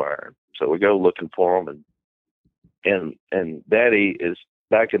barbed wire. So we go looking for them, and Daddy is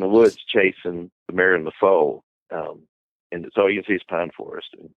back in the woods chasing the mare and the foal. And so you can see his pine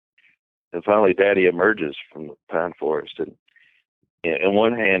forest. And finally Daddy emerges from the pine forest, and in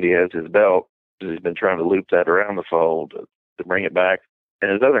one hand he has his belt, because he's been trying to loop that around the foal to bring it back.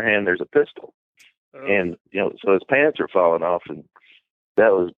 And in his other hand there's a pistol. Oh. And, so his pants are falling off, and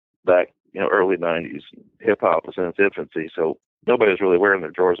that was back, early 90s. Hip hop was in its infancy, so nobody was really wearing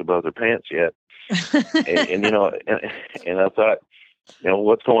their drawers above their pants yet. and I thought,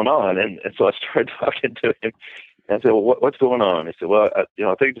 what's going on? And so I started talking to him, and I said, well, what's going on? He said, well, I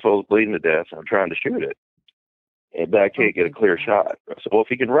think the foal's bleeding to death, and I'm trying to shoot it, but I can't get a clear shot. I said, well, if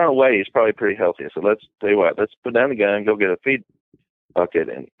he can run away, he's probably pretty healthy. I said, let's tell you what, let's put down the gun, go get a feed bucket,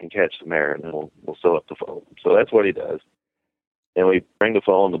 and catch the mare, and then we'll sew up the foal. So that's what he does. And we bring the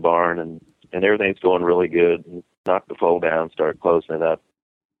foal in the barn, and everything's going really good, and knock the foal down, start closing it up.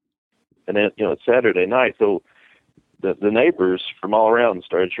 And then, it's Saturday night, so the neighbors from all around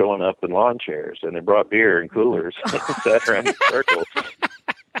started showing up in lawn chairs, and they brought beer and coolers and sat around in circles,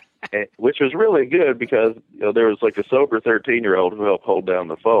 which was really good, because there was like a sober 13-year-old who helped hold down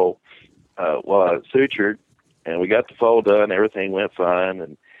the foal while I sutured, and we got the foal done. Everything went fine,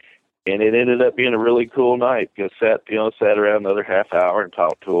 and it ended up being a really cool night, because sat around another half hour and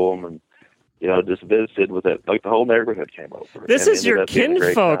talked to them, and just visited with it. Like the whole neighborhood came over. This is your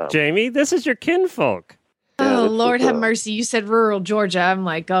kinfolk, Jamie. This is your kinfolk. Oh, Lord have mercy. You said rural Georgia. I'm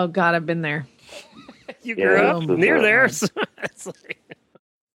like, oh, God, I've been there. You grew up near there. So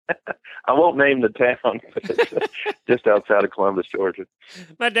I won't name the town, but it's just outside of Columbus, Georgia.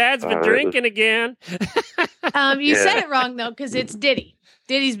 My dad's been drinking again. You said it wrong, though, because it's Diddy.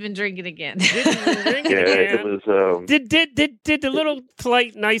 Diddy's been drinking again. It was. Did the little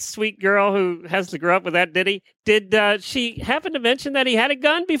polite, nice, sweet girl who has to grow up with that Diddy? Did she happen to mention that he had a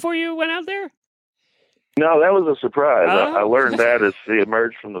gun before you went out there? No, that was a surprise. I Oh. learned that as he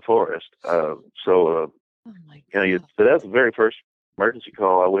emerged from the forest. Oh my God. So that's the very first emergency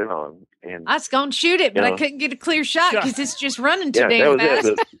call I went on, and I was going to shoot it, but You I know. couldn't get a clear shot because it's just running too yeah, that dang was fast.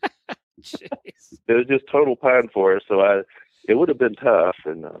 it. Jeez. It was just total pine forest, so it would have been tough,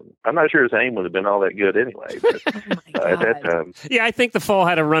 and I'm not sure his aim would have been all that good anyway. But Oh my God. at that time, Yeah, I think the fall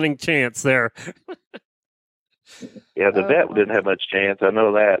had a running chance there. yeah, the Oh. vet didn't have much chance. I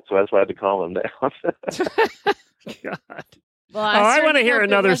know that, so that's why I had to calm him down. God. Well, I want to certainly hear hope it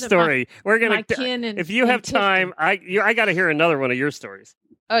another wasn't story. We're my gonna. kin and- If you and have time, Tifton. I got to hear another one of your stories.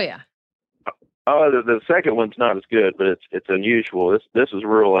 Oh yeah. Oh, the second one's not as good, but it's unusual. This is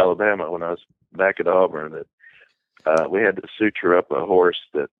rural Alabama when I was back at Auburn. That we had to suture up a horse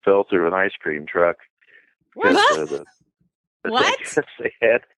that fell through an ice cream truck. What? What? They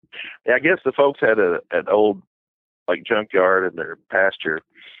had, I guess the folks had an old like junkyard in their pasture,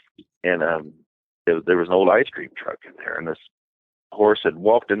 and there was an old ice cream truck in there, and this horse had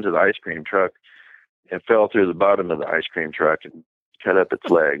walked into the ice cream truck and fell through the bottom of the ice cream truck and cut up its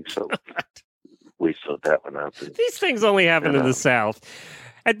leg. So we sewed that one up. These things only happen in the South.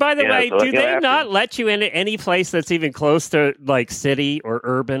 And by the way, so, do they after- not let you into any place that's even close to like city or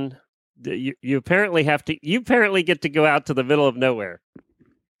urban? You apparently have to. You apparently get to go out to the middle of nowhere.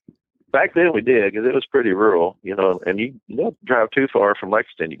 Back then we did, because it was pretty rural, and you don't drive too far from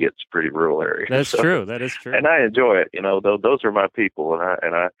Lexington, you get to pretty rural area. That's So- true. That is true. And I enjoy it. Those are my people,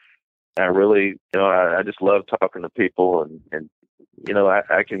 and I really, I just love talking to people, and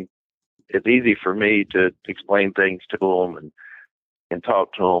I can. It's easy for me to explain things to them and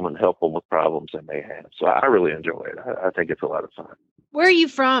talk to them and help them with problems they may have. So I really enjoy it. I think it's a lot of fun. Where are you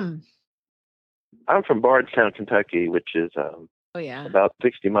from? I'm from Bardstown, Kentucky, which is Oh yeah. about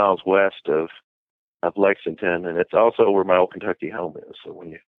 60 miles west of Lexington, and it's also where my old Kentucky home is. So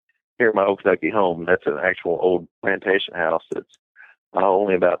when you hear my old Kentucky home, that's an actual old plantation house that's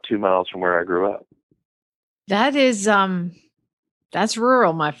only about 2 miles from where I grew up. That is that's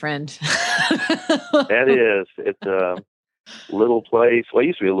rural, my friend. That is. It's a little place. Well, it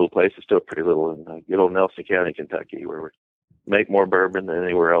used to be a little place. It's still pretty little in good old Nelson County, Kentucky, where we make more bourbon than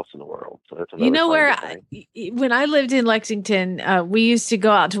anywhere else in the world. So that's another You know where claim to fame. when I lived in Lexington, we used to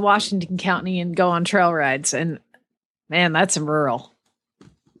go out to Washington County and go on trail rides, and man, that's some rural.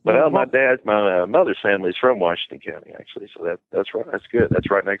 Well, my mother's family's from Washington County, actually. So that's right. That's good.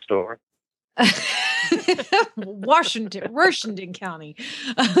 That's right next door. Washington County.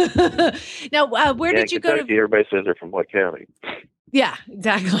 Now, where did you Kentucky, go to? Everybody says they're from what county? Yeah,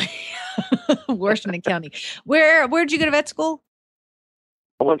 exactly. Washington County. Where did you go to vet school?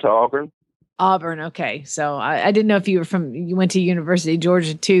 I went to Auburn. Auburn. Okay, so I didn't know if you went to University of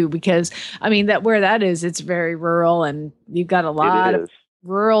Georgia too, because I mean where that is, it's very rural, and you've got a lot of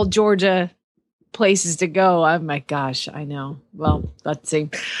rural Georgia places to go. Oh my gosh, I know. Well, let's see.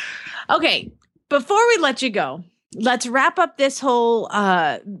 Okay, before we let you go, let's wrap up this whole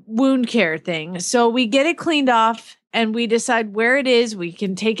wound care thing. So we get it cleaned off and we decide where it is. We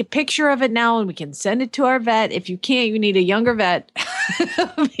can take a picture of it now and we can send it to our vet. If you can't, you need a younger vet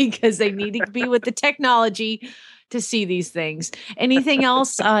because they need to be with the technology to see these things. Anything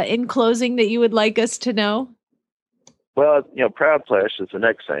else in closing that you would like us to know? Well, proud flash is the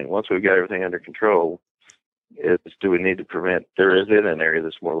next thing. Once we've got everything under control, do we need to prevent? There is in an area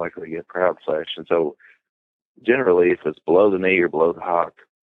that's more likely to get proud flash, and so generally, if it's below the knee or below the hock,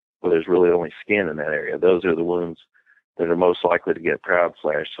 where there's really only skin in that area, those are the wounds that are most likely to get proud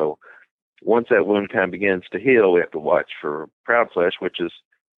flash. So once that wound kind of begins to heal, we have to watch for proud flash, which is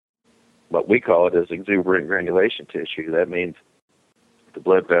what we call it as exuberant granulation tissue. That means the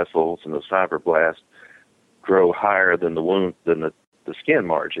blood vessels and the fibroblasts grow higher than the wound, than the skin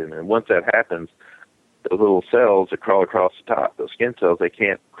margin. And once that happens, the little cells that crawl across the top, those skin cells, they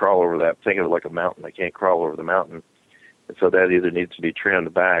can't crawl over that. Think of it like a mountain. They can't crawl over the mountain. And so that either needs to be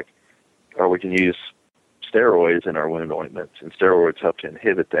trimmed back, or we can use steroids in our wound ointments. And steroids help to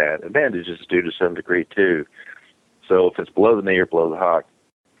inhibit that. And bandages do to some degree too. So if it's below the knee or below the hock,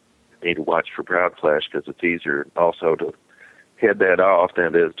 you need to watch for proud flash, because it's easier also to head that off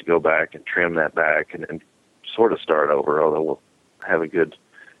than it is to go back and trim that back and sort of start over, although we'll have a good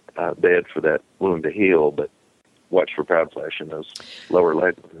bed for that wound to heal, but watch for proud flash in those lower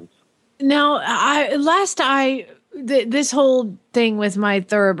leg wounds. Now, this whole thing with my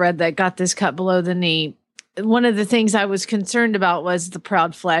thoroughbred that got this cut below the knee, one of the things I was concerned about was the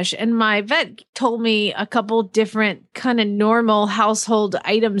proud flesh. And my vet told me a couple different kind of normal household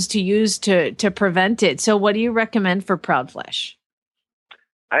items to use to prevent it. So what do you recommend for proud flesh?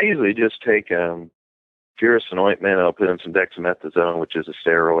 I usually just take Furosin ointment. I'll put in some dexamethasone, which is a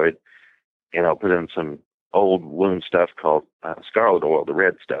steroid, and I'll put in some old wound stuff called scarlet oil, the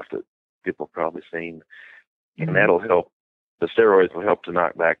red stuff that people have probably seen. And that'll help. The steroids will help to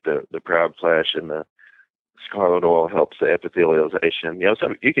knock back the proud flesh, and the scarlet oil helps the epithelialization.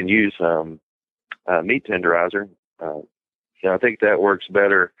 So you can use meat tenderizer. I think that works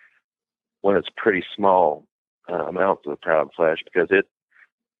better when it's pretty small amounts of the proud flesh, because it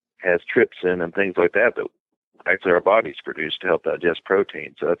has trypsin and things like that actually our bodies produce to help digest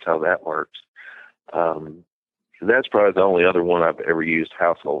protein. So that's how that works. That's probably the only other one I've ever used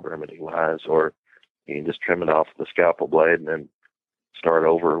household remedy-wise, or you can just trim it off the scalpel blade and then start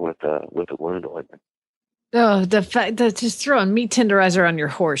over with a wound ointment. Oh, the fact that just throwing meat tenderizer on your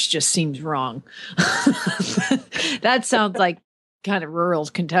horse just seems wrong. That sounds like kind of rural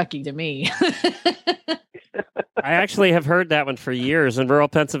Kentucky to me. I actually have heard that one for years in rural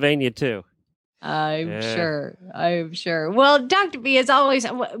Pennsylvania, too. I'm sure. Well, Dr. B, as always,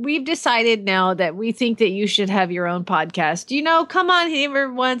 we've decided now that we think that you should have your own podcast. Come on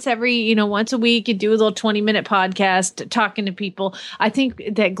here once a week and do a little 20-minute podcast talking to people. I think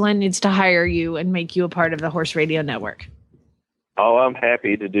that Glenn needs to hire you and make you a part of the Horse Radio Network. Oh, I'm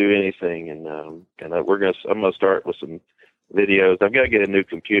happy to do anything, and I'm gonna start with some videos. I've got to get a new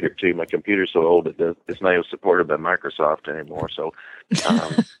computer too. My computer's so old it's not even supported by Microsoft anymore. So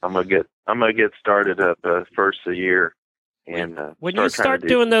I'm gonna get started up first of the year. And when you start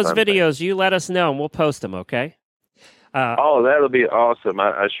doing those videos, you let us know and we'll post them. Okay. That'll be awesome.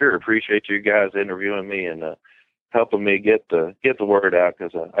 I sure appreciate you guys interviewing me and helping me get the word out,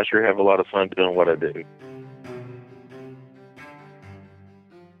 because I sure have a lot of fun doing what I do.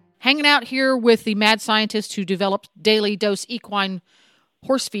 Hanging out here with the mad scientist who developed daily dose equine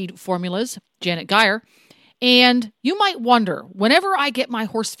horse feed formulas, Janet Geyer. And you might wonder, whenever I get my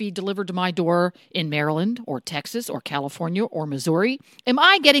horse feed delivered to my door in Maryland or Texas or California or Missouri, am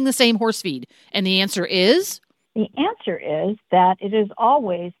I getting the same horse feed? And the answer is? The answer is that it is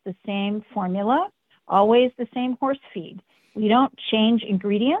always the same formula, always the same horse feed. We don't change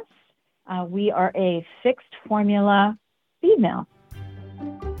ingredients. We are a fixed formula feed mill.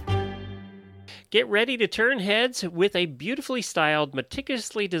 Get ready to turn heads with a beautifully styled,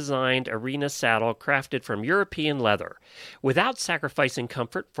 meticulously designed arena saddle crafted from European leather, without sacrificing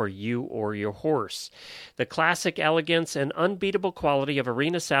comfort for you or your horse. The classic elegance and unbeatable quality of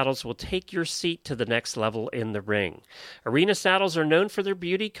arena saddles will take your seat to the next level in the ring. Arena saddles are known for their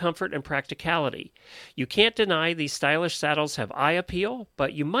beauty, comfort, and practicality. You can't deny these stylish saddles have eye appeal,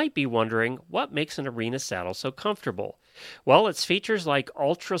 but you might be wondering what makes an arena saddle so comfortable. Well, it's features like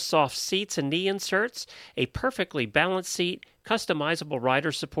ultra-soft seats and knee inserts, a perfectly balanced seat, customizable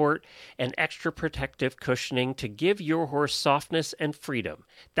rider support, and extra protective cushioning to give your horse softness and freedom.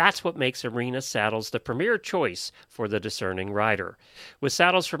 That's what makes arena saddles the premier choice for the discerning rider. With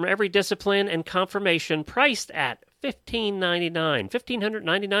saddles from every discipline and conformation priced at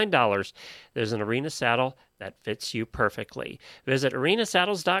 $1,599, there's an arena saddle that fits you perfectly. Visit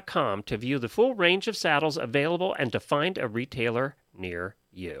arenasaddles.com to view the full range of saddles available and to find a retailer near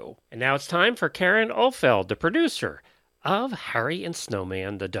you. And now it's time for Karen Ohlfeld, the producer of Harry and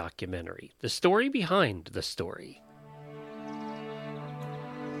Snowman, the documentary. The story behind the story.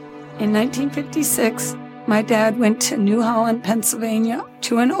 In 1956, my dad went to New Holland, Pennsylvania,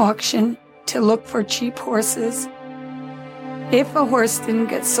 to an auction to look for cheap horses. If a horse didn't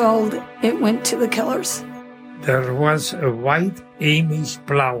get sold, it went to the killers. There was a white Amish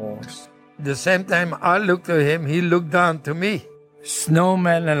plow horse. The same time I looked at him, he looked down to me.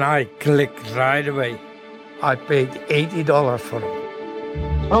 Snowman and I clicked right away. I paid $80 for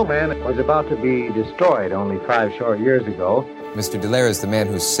him. Snowman was about to be destroyed only 5 short years ago. Mr. Dallaire is the man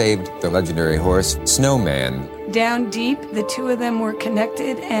who saved the legendary horse, Snowman. Down deep, the two of them were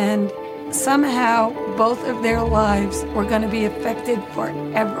connected, and somehow both of their lives were going to be affected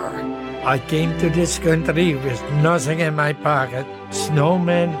forever. I came to this country with nothing in my pocket.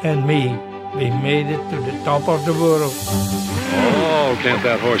 Snowman and me, we made it to the top of the world. Oh, can't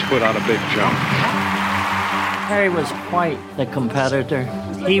that horse put on a big jump? Harry was quite the competitor.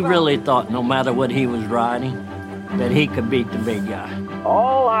 He really thought no matter what he was riding, that he could beat the big guy.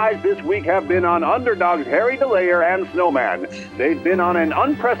 All eyes this week have been on underdogs Harry Dallaire and Snowman. They've been on an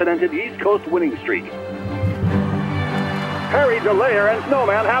unprecedented East Coast winning streak. Harry Dallaire and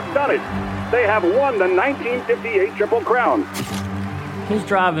Snowman have done it. They have won the 1958 Triple Crown. His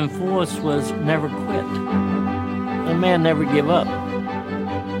driving force was never quit. The man never give up.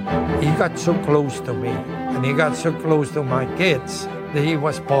 He got so close to me, and he got so close to my kids, that he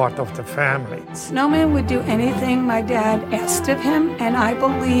was part of the family. Snowman would do anything my dad asked of him, and I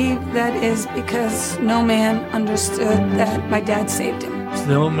believe that is because Snowman understood that my dad saved him.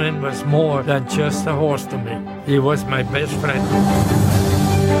 Snowman was more than just a horse to me. He was my best friend.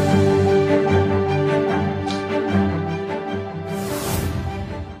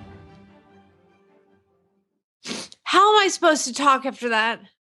 How am I supposed to talk after that?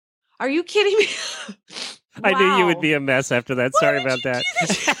 Are you kidding me? I knew you Wow. would be a mess after that. Sorry about that.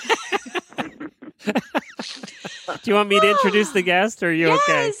 Do you want me to introduce the guest, or are you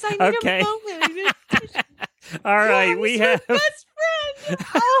okay? Yes, I need okay. a moment. All right, God, we he's my have best friend.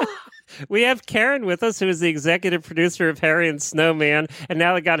 Oh. we have Karen with us, who is the executive producer of Harry and Snowman, and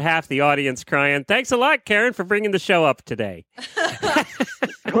now I got half the audience crying. Thanks a lot, Karen, for bringing the show up today.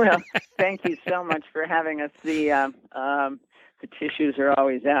 Well, thank you so much for having us. The tissues are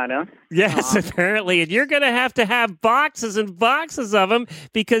always out, huh? Yes, apparently. And you're going to have boxes and boxes of them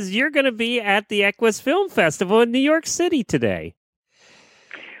because you're going to be at the Equus Film Festival in New York City today.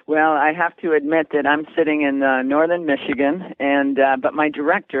 Well, I have to admit that I'm sitting in northern Michigan, and but my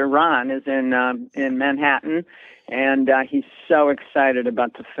director, Ron, is in Manhattan, and he's so excited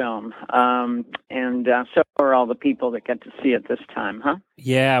about the film. And so are all the people that get to see it this time, huh?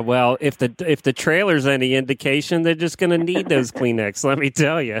 Yeah, well, if the trailer's any indication, they're just going to need those Kleenex, let me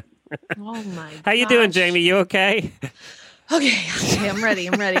tell you. Oh, my How you doing, Jamie? You okay? Okay, I'm ready.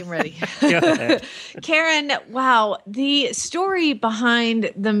 Go ahead. Karen, wow, the story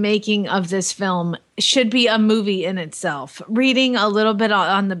behind the making of this film should be a movie in itself. Reading a little bit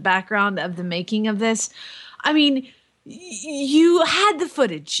on the background of the making of this, I mean, you had the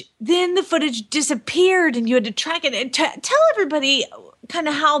footage, then the footage disappeared and you had to track it. And tell everybody kind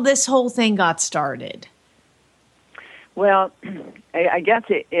of how this whole thing got started. Well, I guess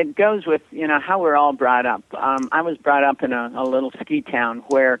it goes with, how we're all brought up. I was brought up in a little ski town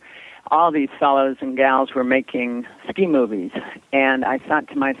where all these fellows and gals were making ski movies. And I thought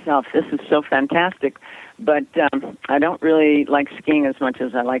to myself, this is so fantastic, but I don't really like skiing as much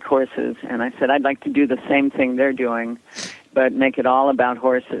as I like horses. And I said, I'd like to do the same thing they're doing, but make it all about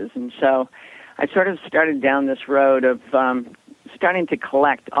horses. And so I sort of started down this road of starting to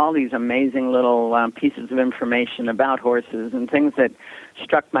collect all these amazing little pieces of information about horses and things that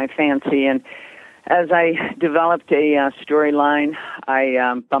struck my fancy. And as I developed a storyline,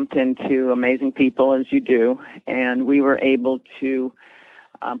 I bumped into amazing people, as you do, and we were able to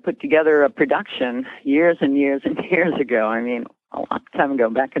put together a production years and years and years ago. I mean, a long time ago,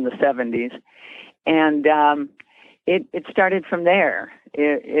 back in the 70s. And it started from there.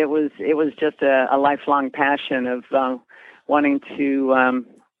 It was just a lifelong passion of wanting to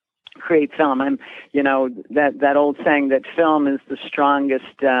create film. I'm, that old saying that film is the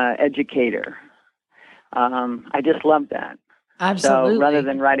strongest educator. I just love that. Absolutely. So rather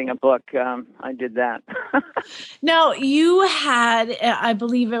than writing a book, I did that. Now, you had, I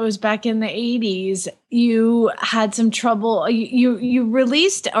believe it was back in the 80s, you had some trouble. You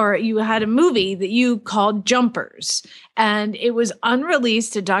released, or you had a movie that you called Jumpers, and it was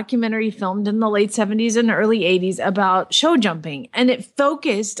unreleased, a documentary filmed in the late 70s and early 80s about show jumping, and it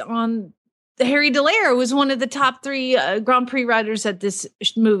focused on Harry Delaire was one of the top 3 Grand Prix riders that this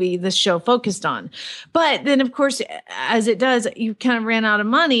show focused on. But then, of course, as it does, you kind of ran out of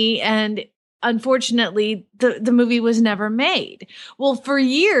money, and unfortunately, the movie was never made. Well, for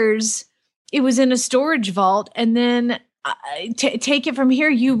years, it was in a storage vault, and then take it from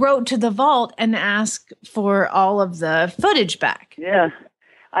here, you wrote to the vault and asked for all of the footage back. Yeah.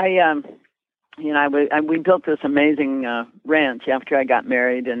 We built this amazing ranch after I got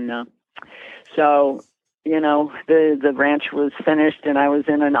married, and so, the ranch was finished, and I was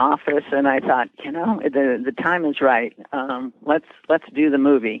in an office, and I thought, the time is right. Let's do the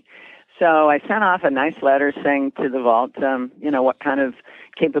movie. So I sent off a nice letter saying to the vault, what kind of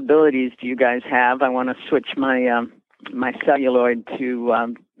capabilities do you guys have? I want to switch my my celluloid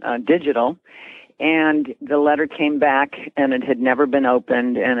to digital. And the letter came back, and it had never been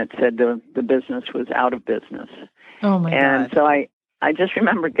opened, and it said the business was out of business. Oh my God! And so I just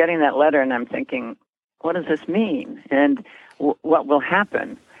remember getting that letter, and I'm thinking, what does this mean? And what will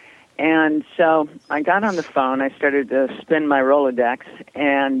happen? And so I got on the phone. I started to spin my Rolodex,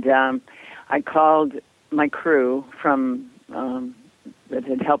 and I called my crew from that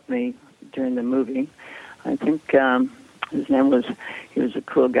had helped me during the movie. I think he was a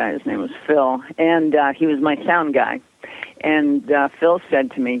cool guy. His name was Phil, and he was my sound guy. And Phil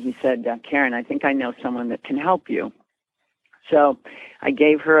said to me, he said, Karen, I think I know someone that can help you. So I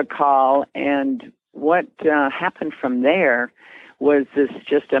gave her a call, and what happened from there was this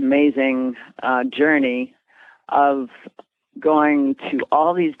just amazing journey of going to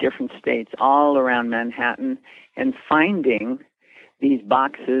all these different states all around Manhattan and finding these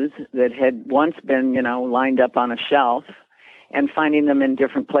boxes that had once been, lined up on a shelf, and finding them in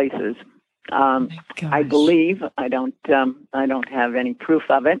different places. I believe, I don't have any proof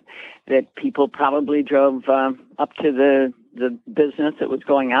of it, that people probably drove up to the business that was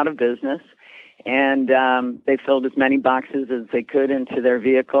going out of business, and they filled as many boxes as they could into their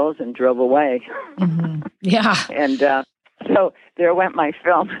vehicles and drove away. Mm-hmm. Yeah. And so there went my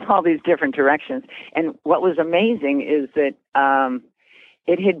film in all these different directions. And what was amazing is that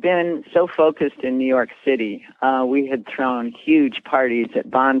it had been so focused in New York City. We had thrown huge parties at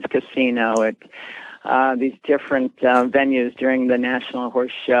Bond's Casino, at these different venues during the National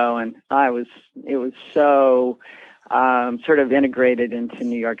Horse Show, and it was so sort of integrated into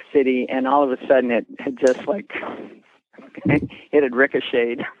New York City, and all of a sudden it had just it had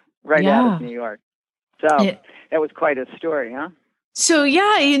ricocheted right out of New York. So that was quite a story, huh? So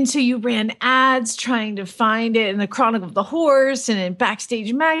and so you ran ads trying to find it in the Chronicle of the Horse and in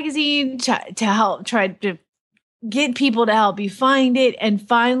Backstage Magazine to help try to get people to help you find it. And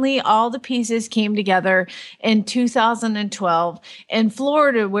finally, all the pieces came together in 2012 in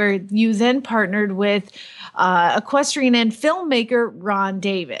Florida, where you then partnered with equestrian and filmmaker Ron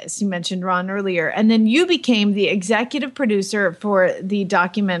Davis. You mentioned Ron earlier. And then you became the executive producer for the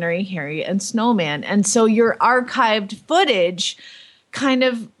documentary Harry and Snowman. And so your archived footage kind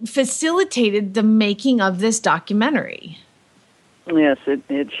of facilitated the making of this documentary. Yes,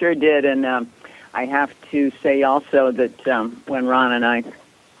 it sure did. And I have to say also that when Ron and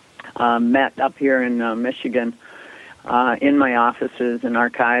I met up here in Michigan, in my offices and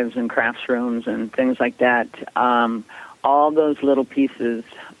archives and crafts rooms and things like that, all those little pieces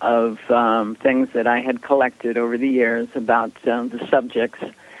of things that I had collected over the years about the subjects,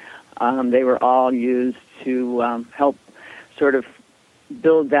 they were all used to help sort of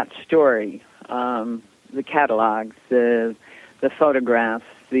build that story. The catalogs, the photographs,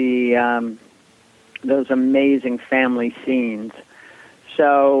 those amazing family scenes.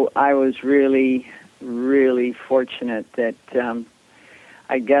 So I was really, really fortunate that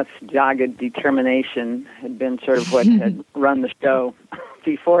I guess dogged determination had been sort of what had run the show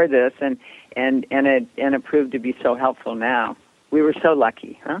before this, and it proved to be so helpful now. We were so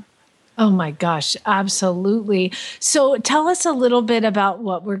lucky, huh? Oh my gosh, absolutely. So tell us a little bit about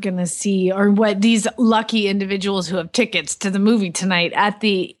what we're going to see, or what these lucky individuals who have tickets to the movie tonight at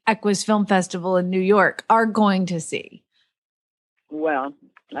the Equus Film Festival in New York are going to see. Well,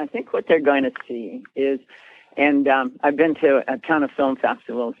 I think what they're going to see is, and I've been to a ton of film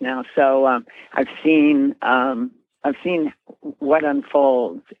festivals now, so I've seen what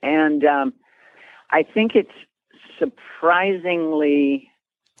unfolds, and I think it's surprisingly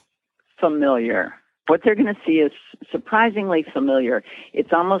familiar. What they're going to see is surprisingly familiar.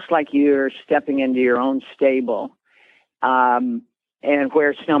 It's almost like you're stepping into your own stable, and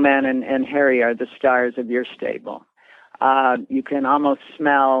where Snowman and Harry are the stars of your stable. You can almost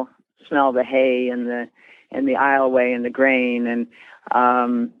smell the hay and the aisleway and the grain, and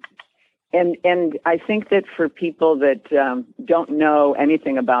I think that for people that don't know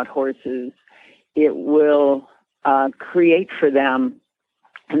anything about horses, it will create for them.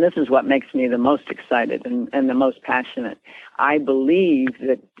 And this is what makes me the most excited and the most passionate. I believe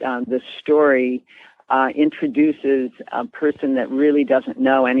that the story introduces a person that really doesn't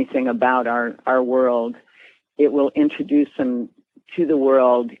know anything about our world. It will introduce them to the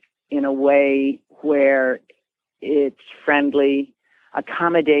world in a way where it's friendly,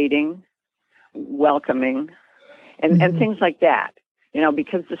 accommodating, welcoming, and things like that. You know,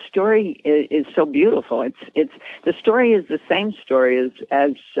 because the story is so beautiful. It's the story is the same story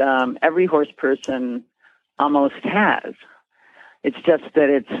as every horse person almost has. It's just that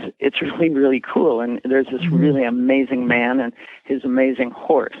it's really, really cool, and there's this really amazing man and his amazing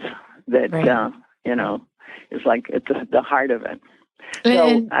horse that is like at the heart of it.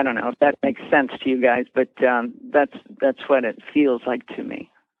 So I don't know if that makes sense to you guys, but that's what it feels like to me.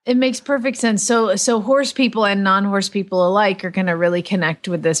 It makes perfect sense. So horse people and non-horse people alike are going to really connect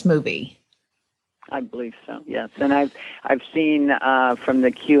with this movie. I believe so. Yes, and I've seen from the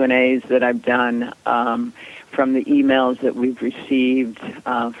Q&As that I've done, from the emails that we've received,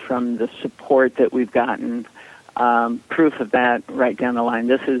 from the support that we've gotten, proof of that right down the line.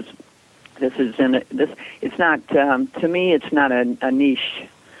 It's not to me. It's not a niche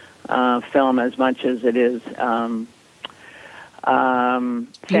film as much as it is.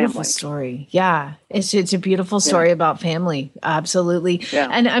 Beautiful story. Yeah. It's a beautiful story about family. Absolutely. Yeah.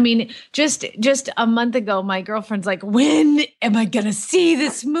 And I mean, just a month ago, my girlfriend's like, when am I going to see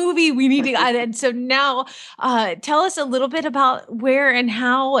this movie? We need to, and so now, tell us a little bit about where and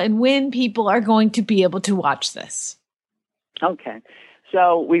how and when people are going to be able to watch this. Okay.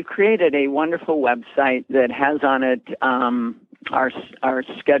 So we've created a wonderful website that has on it our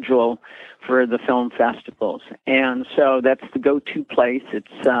schedule for the film festivals. And so that's the go-to place. It's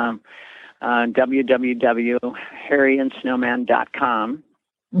www.harryandsnowman.com.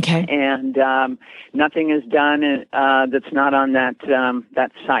 Okay. And nothing is done that's not on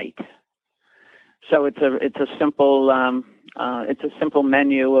that site. So it's a simple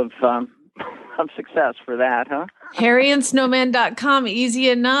menu of success for that, huh? harryandsnowman.com, easy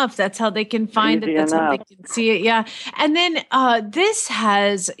enough. That's how they can find Easy it. That's how they enough. can see it. Yeah. And then this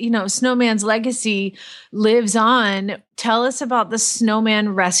has, Snowman's legacy lives on. Tell us about the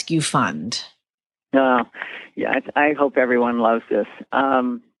Snowman Rescue Fund. Yeah, I hope everyone loves this.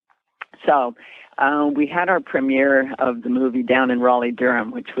 So we had our premiere of the movie down in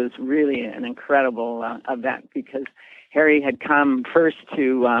Raleigh-Durham, which was really an incredible event because Harry had come first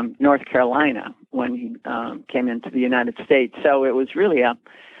to North Carolina when he came into the United States. So it was really a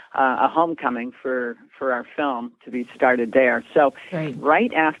homecoming for our film to be started there. So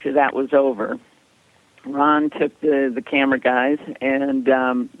right after that was over, Ron took the camera guys and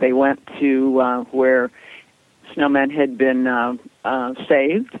they went to where Snowman had been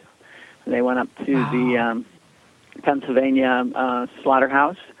saved. They went up to the Pennsylvania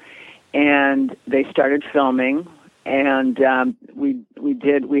slaughterhouse, and they started filming. And we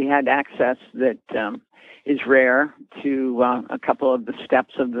had access that is rare to a couple of the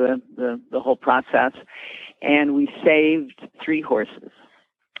steps of the whole process, and we saved 3 horses.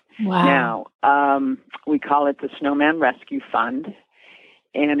 Wow! Now we call it the Snowman Rescue Fund,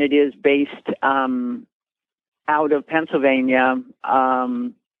 and it is based out of Pennsylvania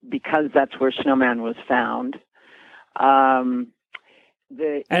because that's where Snowman was found. And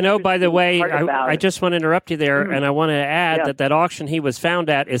by the way, I just want to interrupt you there, and I want to add that auction he was found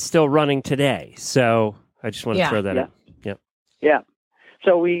at is still running today. So I just want to throw that in. Yeah.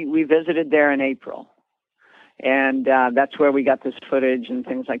 So we visited there in April, and that's where we got this footage and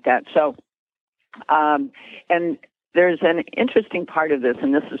things like that. So, and there's an interesting part of this,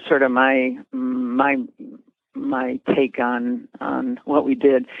 and this is sort of my take on what we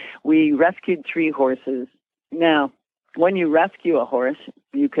did. We rescued 3 horses. Now, when you rescue a horse,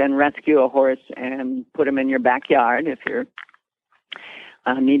 you can rescue a horse and put him in your backyard if you're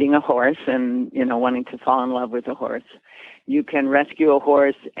needing a horse and, wanting to fall in love with a horse. You can rescue a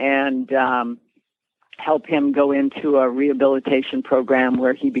horse and help him go into a rehabilitation program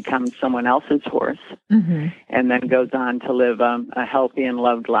where he becomes someone else's horse and then goes on to live a healthy and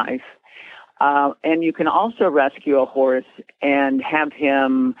loved life. And you can also rescue a horse and have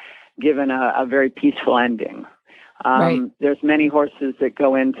him given a very peaceful ending. There's many horses that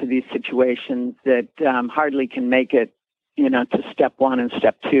go into these situations that hardly can make it, to step 1 and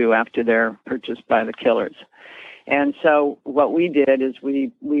step 2 after they're purchased by the killers. And so what we did is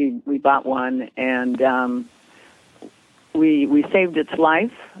we bought one and we saved its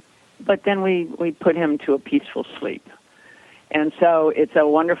life, but then we put him to a peaceful sleep. And so it's a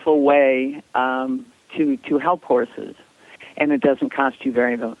wonderful way to help horses, and it doesn't cost you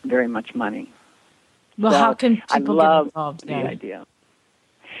very, very much money. Well, how can people get involved? The idea.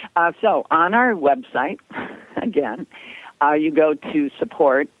 So on our website, again, you go to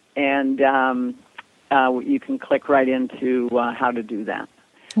support, and you can click right into how to do that.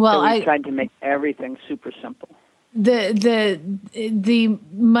 Well, so we tried to make everything super simple. The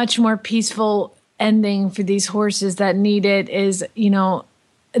much more peaceful ending for these horses that need it is,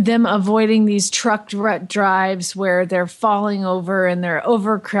 them avoiding these truck drives where they're falling over and they're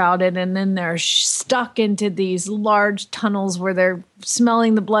overcrowded, and then they're stuck into these large tunnels where they're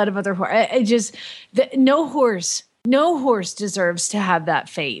smelling the blood of other horses. No horse deserves to have that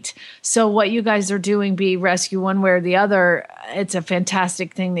fate. So what you guys are doing, be rescue one way or the other, it's a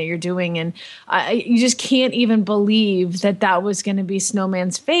fantastic thing that you're doing. And you just can't even believe that was going to be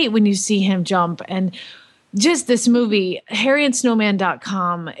Snowman's fate when you see him jump. And just this movie,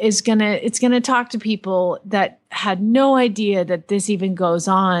 harryandsnowman.com it's gonna talk to people that had no idea that this even goes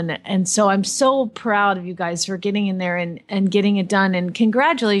on. And so I'm so proud of you guys for getting in there and getting it done. And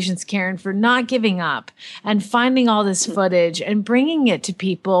congratulations, Karen, for not giving up and finding all this footage and bringing it to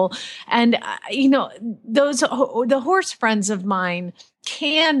people. And the horse friends of mine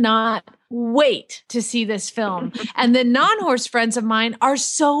cannot wait to see this film. And the non-horse friends of mine are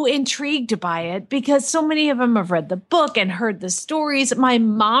so intrigued by it because so many of them have read the book and heard the stories. My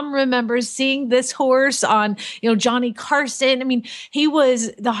mom remembers seeing this horse on, Johnny Carson. I mean, he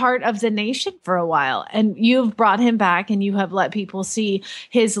was the heart of the nation for a while, and you've brought him back and you have let people see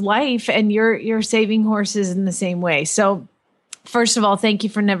his life, and you're saving horses in the same way. So First of all, thank you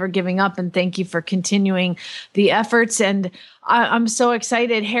for never giving up, and thank you for continuing the efforts. And I'm so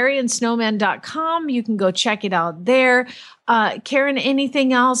excited. HarryandSnowman.com. You can go check it out there. Karen,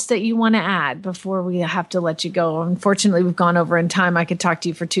 anything else that you want to add before we have to let you go? Unfortunately, we've gone over in time. I could talk to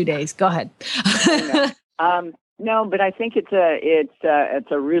you for 2 days. Go ahead. No, but I think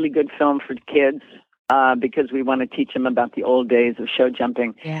it's a really good film for kids. Because we want to teach them about the old days of show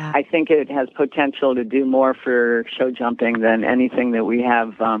jumping. Yeah. I think it has potential to do more for show jumping than anything that we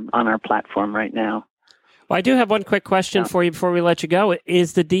have on our platform right now. Well, I do have one quick question for you before we let you go.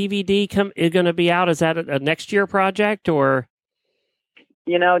 Is the DVD going to be out? Is that a next year project or?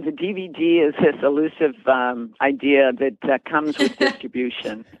 The DVD is this elusive idea that comes with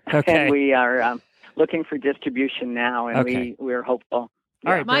distribution. Okay. And we are looking for distribution now, and we're hopeful.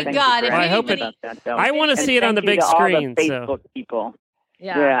 All right, my God! I hope it. I want to see it on the big screen. All the Facebook people.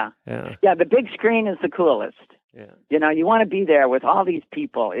 Yeah. The big screen is the coolest. Yeah. You want to be there with all these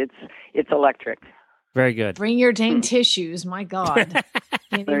people. It's electric. Very good. Bring your dang tissues. My God.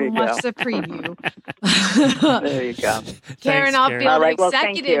 Can't even watch the preview. There you go. Karen Thanks, Opfield, Well,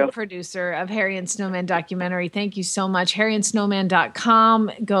 thank executive you. producer of Harry and Snowman documentary. Thank you so much.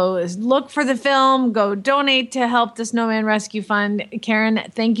 HarryandSnowman.com. Go look for the film. Go donate to help the Snowman Rescue Fund. Karen,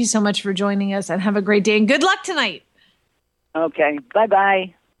 thank you so much for joining us, and have a great day. And good luck tonight. Okay.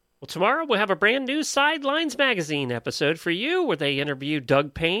 Bye-bye. Well, tomorrow we'll have a brand new Sidelines Magazine episode for you where they interview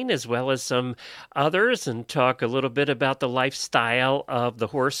Doug Payne as well as some others and talk a little bit about the lifestyle of the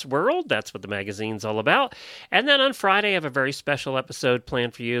horse world. That's what the magazine's all about. And then on Friday, I have a very special episode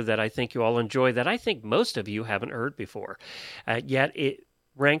planned for you that I think you all enjoy that I think most of you haven't heard before. Yet it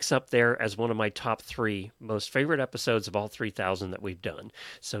ranks up there as one of my top 3 most favorite episodes of all 3,000 that we've done.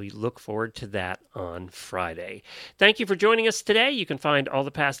 So you look forward to that on Friday. Thank you for joining us today. You can find all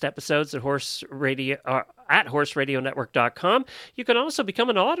the past episodes at horseradionetwork.com. You can also become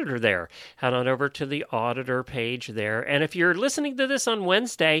an auditor there. Head on over to the auditor page there. And if you're listening to this on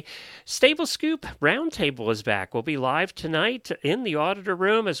Wednesday, Stable Scoop Roundtable is back. We'll be live tonight in the auditor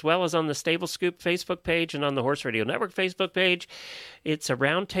room as well as on the Stable Scoop Facebook page and on the Horse Radio Network Facebook page. It's a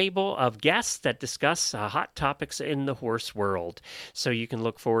roundtable of guests that discuss hot topics in the horse world. So you can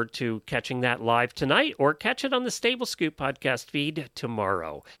look forward to catching that live tonight or catch it on the Stable Scoop podcast feed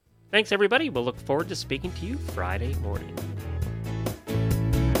tomorrow. Thanks, everybody. We'll look forward to speaking to you Friday morning.